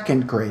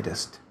second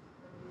greatest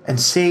and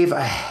save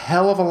a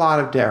hell of a lot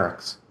of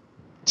Dereks.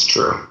 It's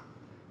true.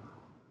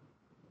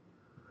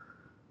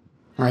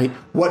 Right?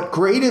 If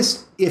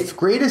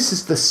Greatist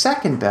is the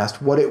second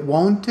best, what it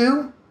won't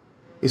do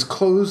is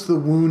close the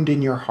wound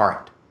in your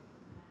heart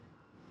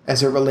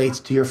as it relates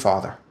to your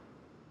father.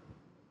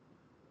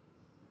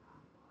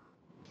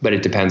 But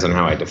it depends on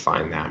how I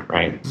define that,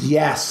 right?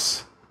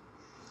 Yes.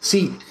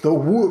 See, the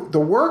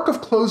work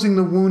of closing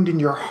the wound in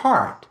your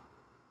heart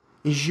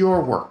is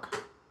your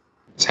work.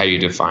 It's how you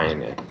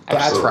define it. Absolutely.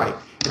 That's right.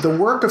 The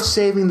work of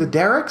saving the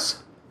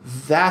Dereks,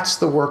 that's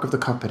the work of the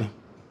company.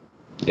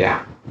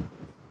 Yeah.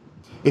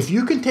 If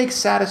you can take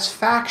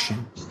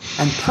satisfaction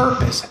and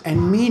purpose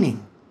and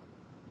meaning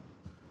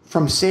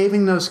from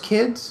saving those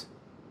kids,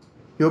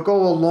 you'll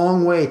go a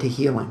long way to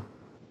healing.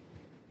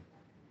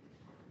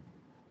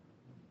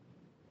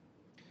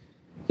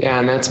 Yeah,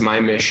 and that's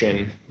my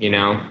mission,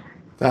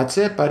 That's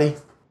it, buddy.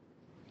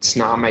 It's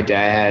not my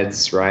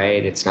dad's,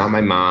 right? It's not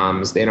my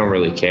mom's. They don't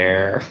really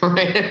care.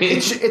 Right? I mean,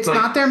 it's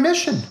not their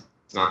mission.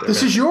 It's not their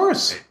This mission. is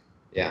yours.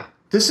 Yeah.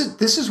 This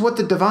is what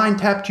the divine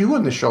tapped you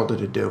on the shoulder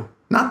to do,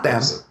 not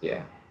them.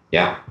 Yeah.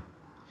 Yeah.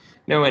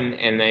 No,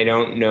 and I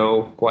don't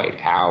know quite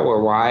how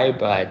or why,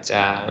 but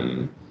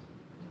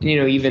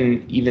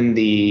even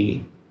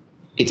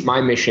it's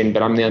my mission,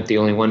 but I'm not the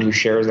only one who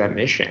shares that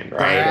mission,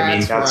 right? I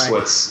mean, that's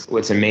right.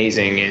 What's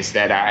amazing is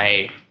that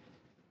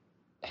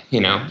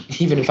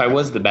even if I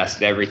was the best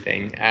at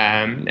everything,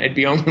 I'd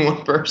be only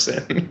one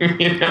person.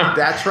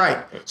 That's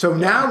right. So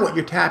now what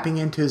you're tapping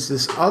into is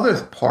this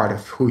other part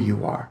of who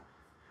you are,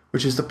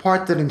 which is the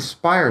part that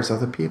inspires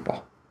other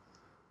people.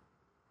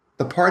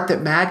 The part that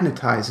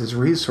magnetizes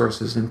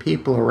resources and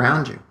people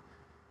around you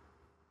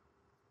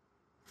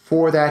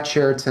for that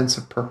shared sense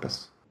of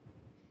purpose.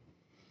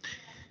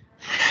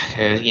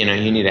 You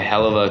need a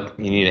hell of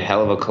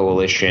a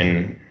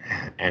coalition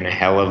and a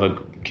hell of a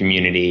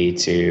community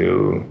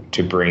to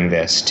bring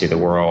this to the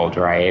world,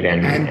 right?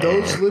 And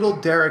those little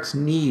Dereks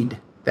need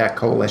that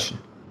coalition.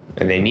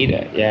 And they need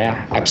it,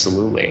 yeah,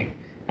 absolutely.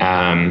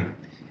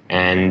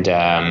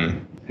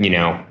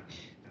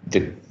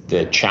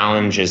 The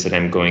challenges that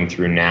I'm going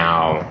through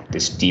now,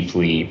 this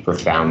deeply,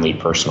 profoundly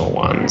personal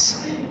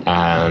ones,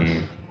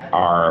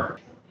 are,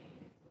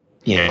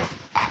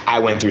 I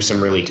went through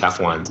some really tough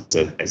ones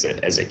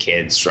as a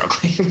kid,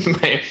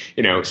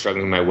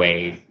 struggling my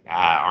way,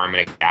 arm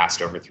in a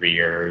cast over 3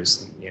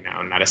 years,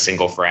 not a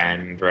single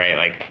friend, right?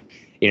 Like,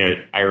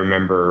 I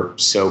remember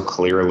so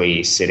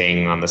clearly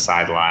sitting on the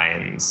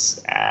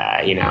sidelines,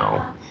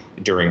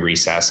 during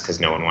recess because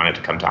no one wanted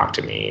to come talk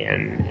to me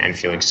and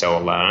feeling so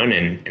alone.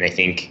 And I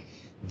think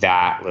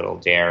that little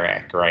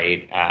Derek,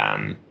 right?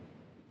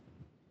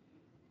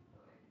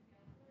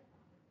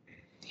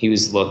 He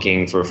was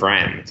looking for a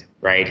friend,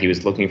 right? He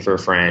was looking for a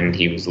friend.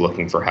 He was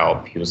looking for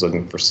help. He was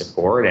looking for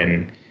support.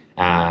 And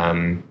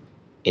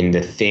in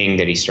the thing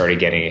that he started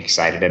getting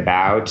excited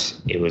about,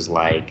 it was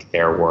like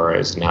there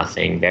was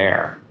nothing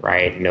there,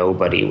 right?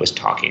 Nobody was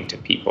talking to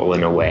people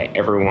in a way.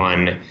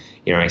 Everyone,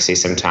 I say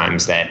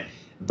sometimes that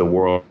the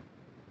world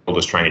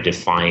was trying to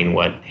define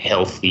what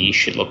healthy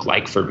should look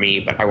like for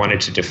me, but I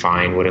wanted to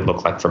define what it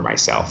looked like for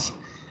myself.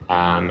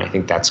 I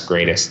think that's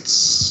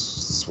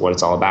Greatist. What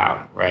it's all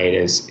about, right?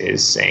 Is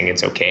saying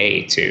it's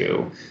okay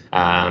to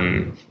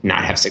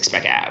not have six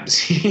pack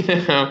abs,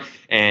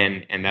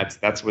 and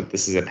that's what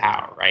this is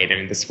about, right? I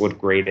mean, this is what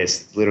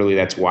Greatist. Literally,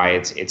 that's why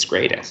it's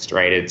Greatist,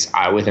 right? It's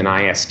with an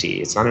IST.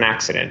 It's not an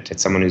accident.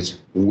 It's someone who's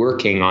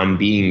working on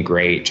being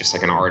great, just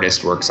like an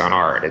artist works on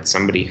art. It's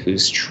somebody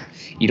who's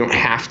you don't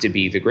have to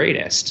be the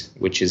greatest,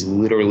 which is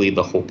literally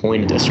the whole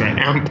point of this right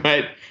now.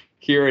 But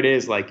here it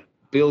is, like,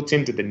 built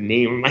into the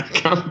name of my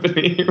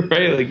company,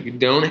 right? Like, you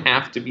don't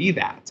have to be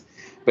that,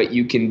 but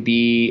you can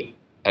be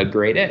a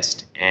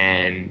Greatist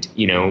and,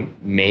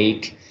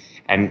 make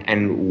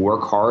and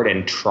work hard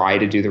and try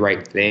to do the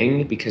right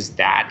thing, because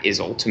that is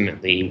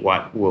ultimately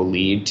what will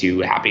lead to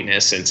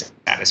happiness and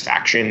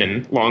satisfaction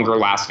and longer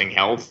lasting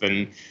health.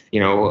 And,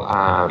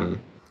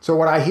 So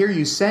what I hear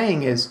you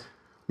saying is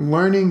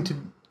learning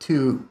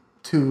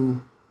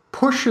to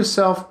push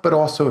yourself, but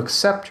also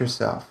accept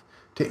yourself,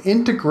 to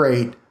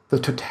integrate the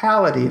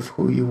totality of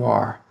who you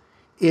are,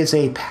 is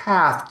a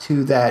path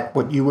to that,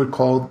 what you would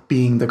call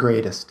being the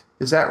greatest.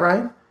 Is that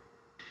right?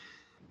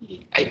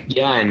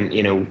 Yeah. And,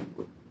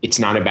 it's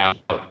not about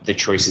the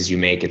choices you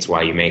make, it's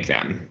why you make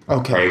them.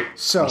 Okay. Right?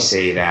 So we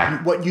say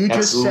that. What you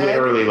just said.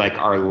 Literally like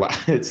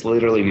it's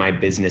literally my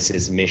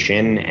business's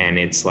mission. And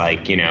it's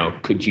like,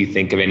 could you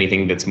think of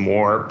anything that's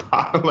more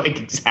like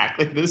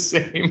exactly the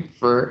same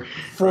for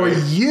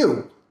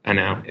you? I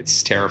know,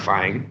 it's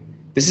terrifying.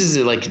 This is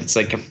like, it's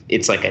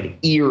like an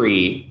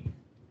eerie.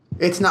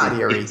 It's not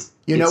eerie.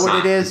 You know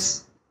what it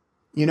is?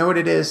 You know what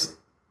it is?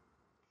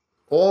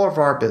 All of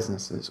our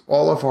businesses,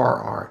 all of our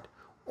art,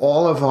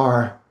 all of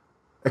our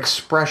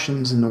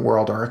expressions in the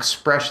world are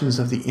expressions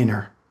of the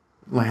inner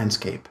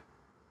landscape,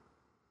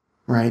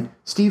 right?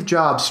 Steve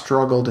Jobs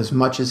struggled as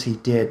much as he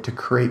did to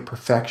create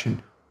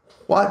perfection.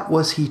 What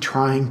was he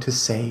trying to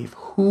save?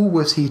 Who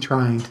was he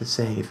trying to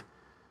save,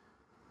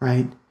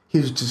 right? He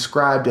was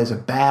described as a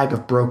bag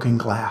of broken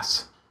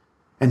glass.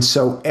 And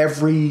so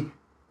every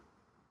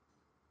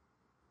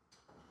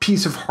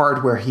piece of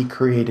hardware he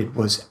created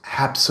was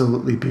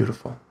absolutely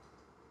beautiful.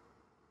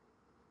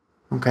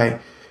 Okay?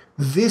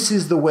 This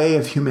is the way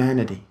of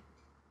humanity,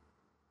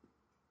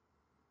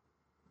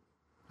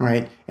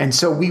 right? And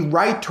so we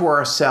write to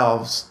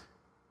ourselves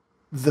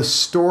the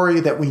story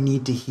that we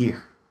need to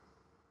hear.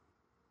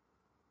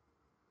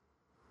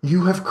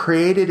 You have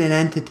created an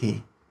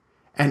entity,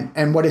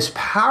 and what is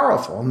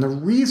powerful, and the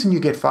reason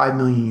you get 5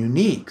 million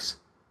uniques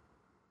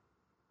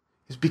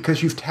is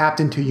because you've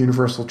tapped into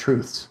universal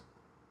truths.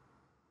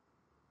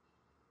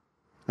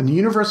 And the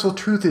universal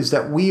truth is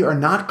that we are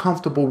not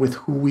comfortable with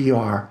who we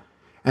are,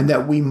 and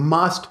that we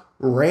must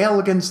rail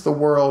against the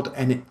world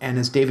and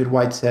as David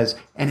White says,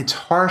 and its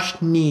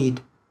harsh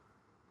need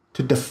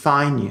to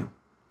define you,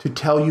 to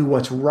tell you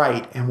what's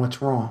right and what's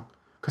wrong.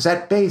 Because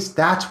at base,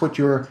 that's what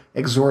you're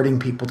exhorting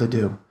people to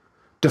do.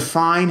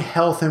 Define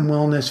health and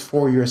wellness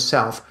for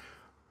yourself.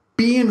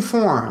 Be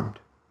informed.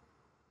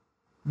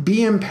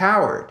 Be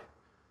empowered.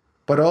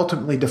 But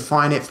ultimately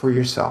define it for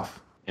yourself.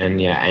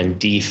 And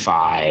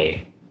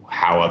defy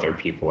how other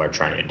people are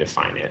trying to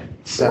define it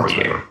for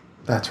you. Right.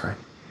 That's right.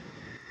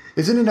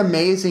 Isn't it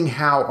amazing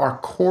how our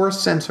core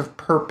sense of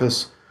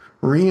purpose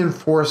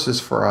reinforces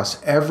for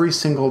us every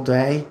single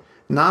day,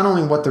 not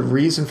only what the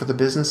reason for the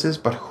business is,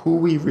 but who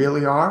we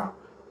really are?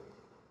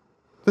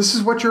 This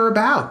is what you're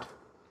about.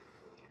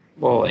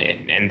 Well,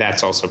 and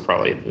that's also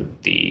probably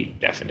the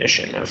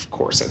definition of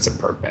core sense of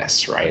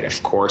purpose, right?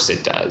 Of course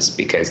it does,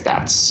 because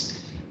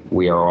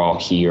we are all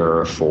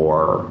here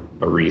for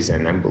a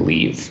reason, I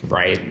believe,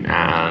 right?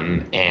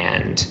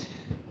 And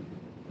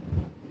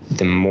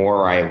the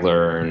more I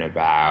learn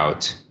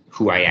about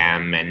who I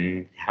am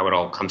and how it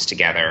all comes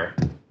together,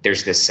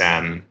 there's this,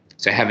 so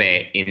I have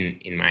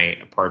in my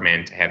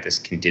apartment, I have this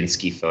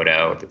Kandinsky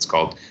photo that's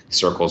called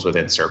Circles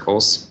Within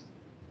Circles.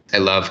 I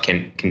love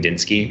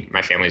Kandinsky.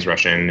 My family's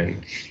Russian.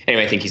 And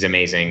anyway, I think he's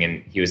amazing.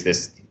 And he was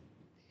this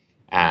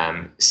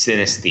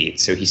synesthete.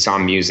 So he saw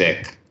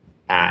music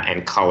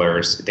and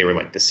colors. They were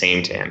like the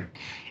same to him.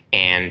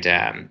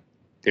 And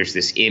there's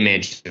this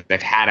image that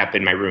I've had up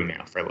in my room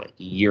now for like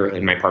a year,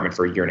 in my apartment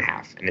for a year and a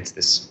half. And it's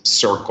this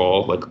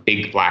circle, like a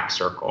big black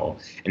circle.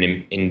 And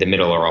in the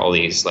middle are all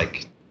these,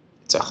 like,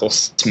 it's a whole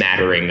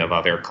smattering of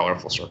other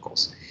colorful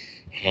circles.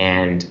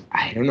 And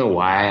I don't know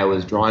why I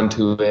was drawn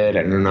to it.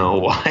 I don't know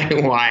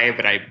why,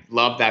 but I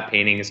loved that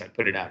painting, so I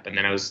put it up. And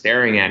then I was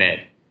staring at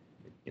it,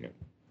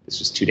 this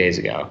was 2 days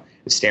ago.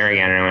 I was staring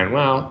at it and I went,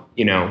 well,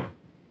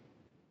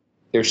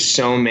 there's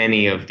so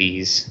many of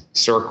these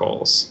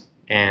circles,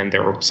 and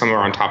some are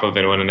on top of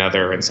one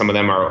another, and some of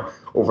them are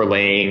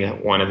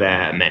overlaying one of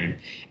them,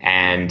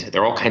 and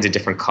they're all kinds of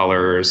different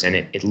colors, and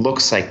it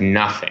looks like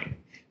nothing,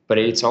 but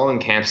it's all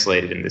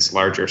encapsulated in this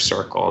larger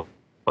circle.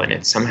 And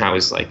it somehow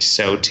is like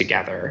so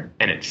together,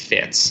 and it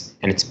fits,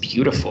 and it's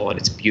beautiful, and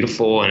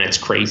it's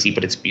crazy,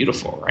 but it's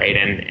beautiful, right?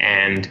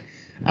 And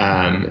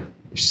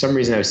For some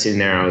reason I was sitting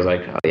there and I was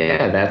like, oh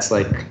yeah, that's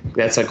like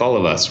all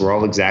of us. We're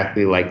all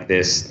exactly like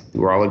this.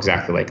 We're all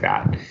exactly like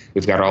that.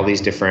 We've got all these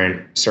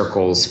different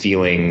circles,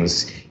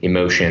 feelings,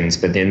 emotions,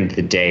 but at the end of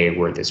the day,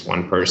 we're this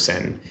one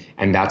person,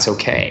 and that's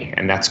okay.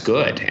 And that's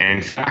good. And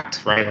in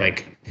fact, right,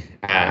 like,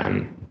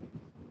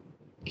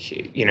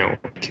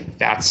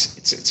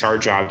 it's our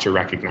job to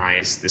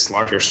recognize this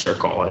larger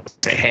circle and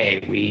say,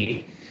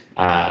 hey,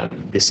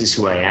 this is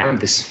who I am.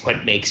 This is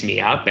what makes me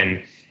up.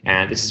 And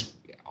this is,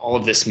 all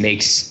of this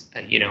makes,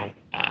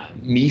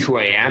 me who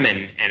I am.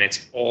 And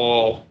it's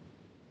all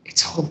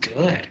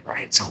good,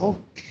 right? It's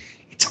all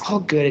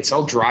good. It's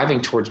all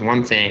driving towards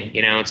one thing,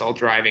 it's all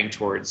driving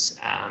towards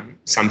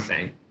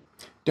something.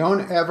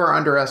 Don't ever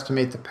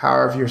underestimate the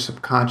power of your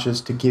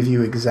subconscious to give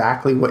you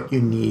exactly what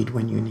you need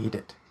when you need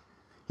it.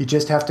 You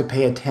just have to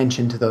pay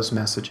attention to those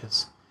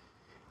messages.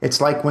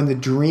 It's like when the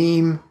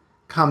dream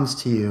comes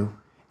to you,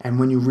 and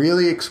when you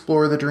really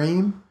explore the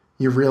dream,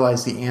 you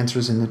realize the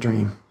answer's in the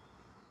dream.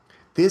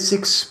 This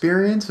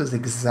experience is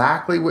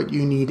exactly what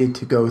you needed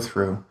to go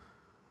through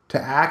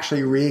to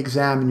actually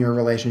re-examine your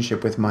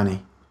relationship with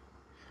money.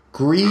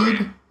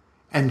 Greed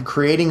and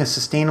creating a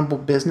sustainable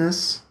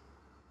business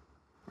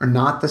are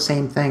not the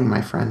same thing,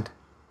 my friend.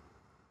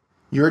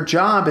 Your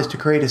job is to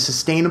create a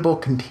sustainable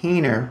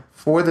container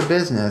for the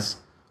business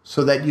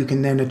so that you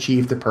can then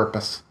achieve the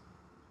purpose.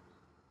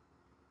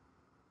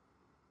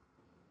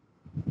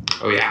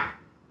 Oh, yeah.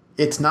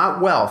 It's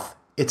not wealth.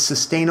 It's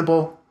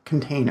sustainable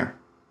container.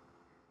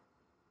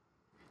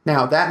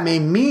 Now, that may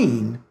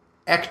mean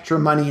extra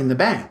money in the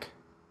bank,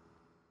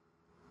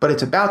 but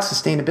it's about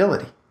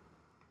sustainability.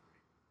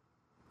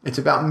 It's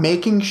about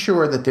making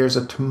sure that there's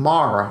a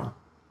tomorrow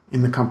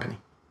in the company.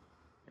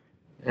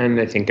 And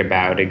I think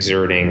about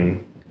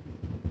exerting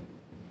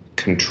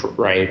control,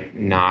 right?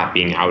 Not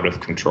being out of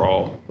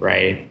control,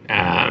 right?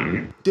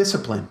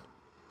 Discipline,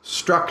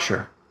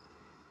 structure.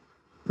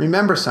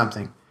 Remember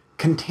something.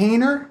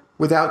 Container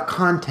without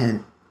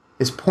content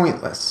is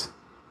pointless.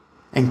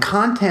 And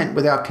content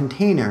without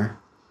container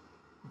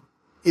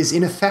is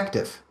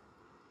ineffective.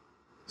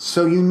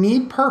 So you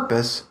need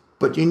purpose,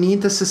 but you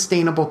need the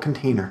sustainable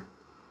container.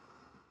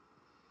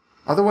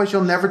 Otherwise,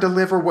 you'll never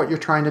deliver what you're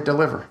trying to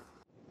deliver.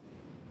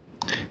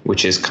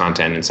 Which is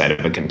content inside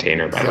of a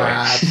container, by the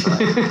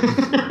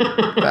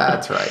way.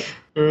 That's right.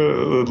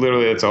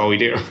 Literally, that's all we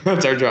do.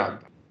 That's our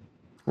job.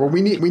 Well,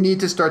 we need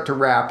to start to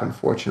wrap,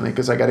 unfortunately,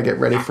 because I got to get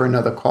ready for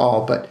another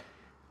call. But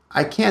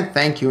I can't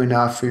thank you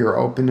enough for your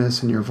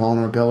openness and your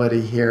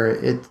vulnerability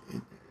here.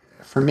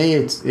 For me,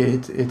 it's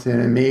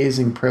an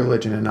amazing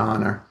privilege and an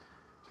honor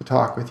to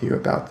talk with you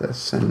about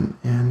this, and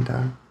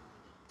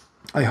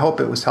I hope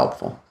it was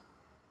helpful.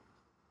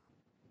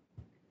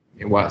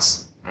 It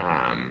was,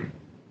 and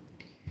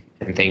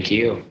thank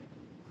you.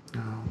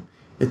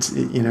 It's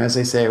as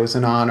I say, it was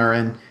an honor,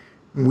 and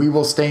we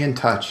will stay in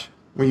touch.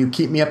 Will you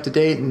keep me up to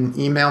date and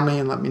email me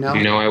and let me know?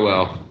 You know I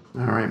will.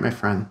 All right, my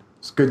friend.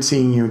 It's good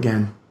seeing you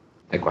again.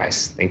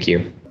 Likewise. Thank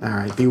you. All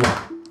right. Be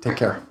well. Take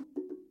care.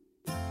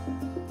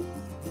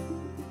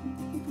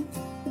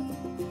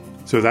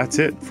 So that's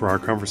it for our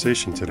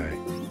conversation today.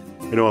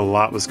 I know a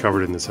lot was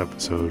covered in this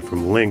episode,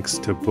 from links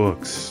to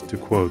books to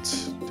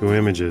quotes to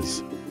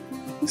images.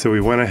 So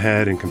we went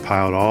ahead and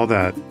compiled all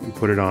that and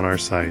put it on our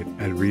site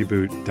at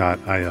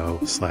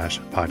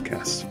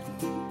reboot.io/podcast.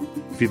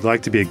 If you'd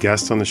like to be a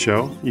guest on the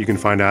show, you can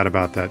find out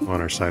about that on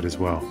our site as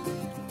well.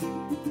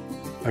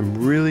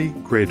 I'm really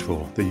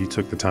grateful that you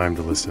took the time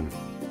to listen.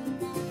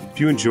 If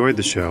you enjoyed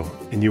the show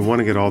and you want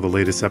to get all the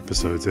latest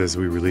episodes as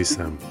we release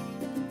them,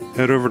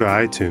 head over to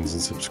iTunes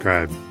and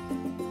subscribe.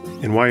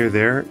 And while you're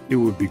there, it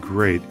would be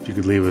great if you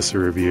could leave us a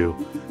review,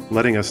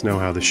 letting us know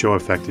how the show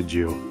affected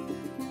you.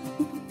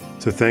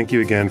 So thank you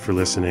again for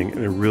listening,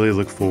 and I really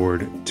look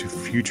forward to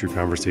future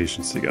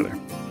conversations together.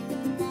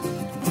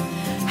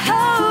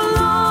 How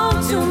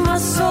long till my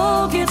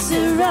soul gets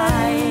it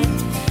right?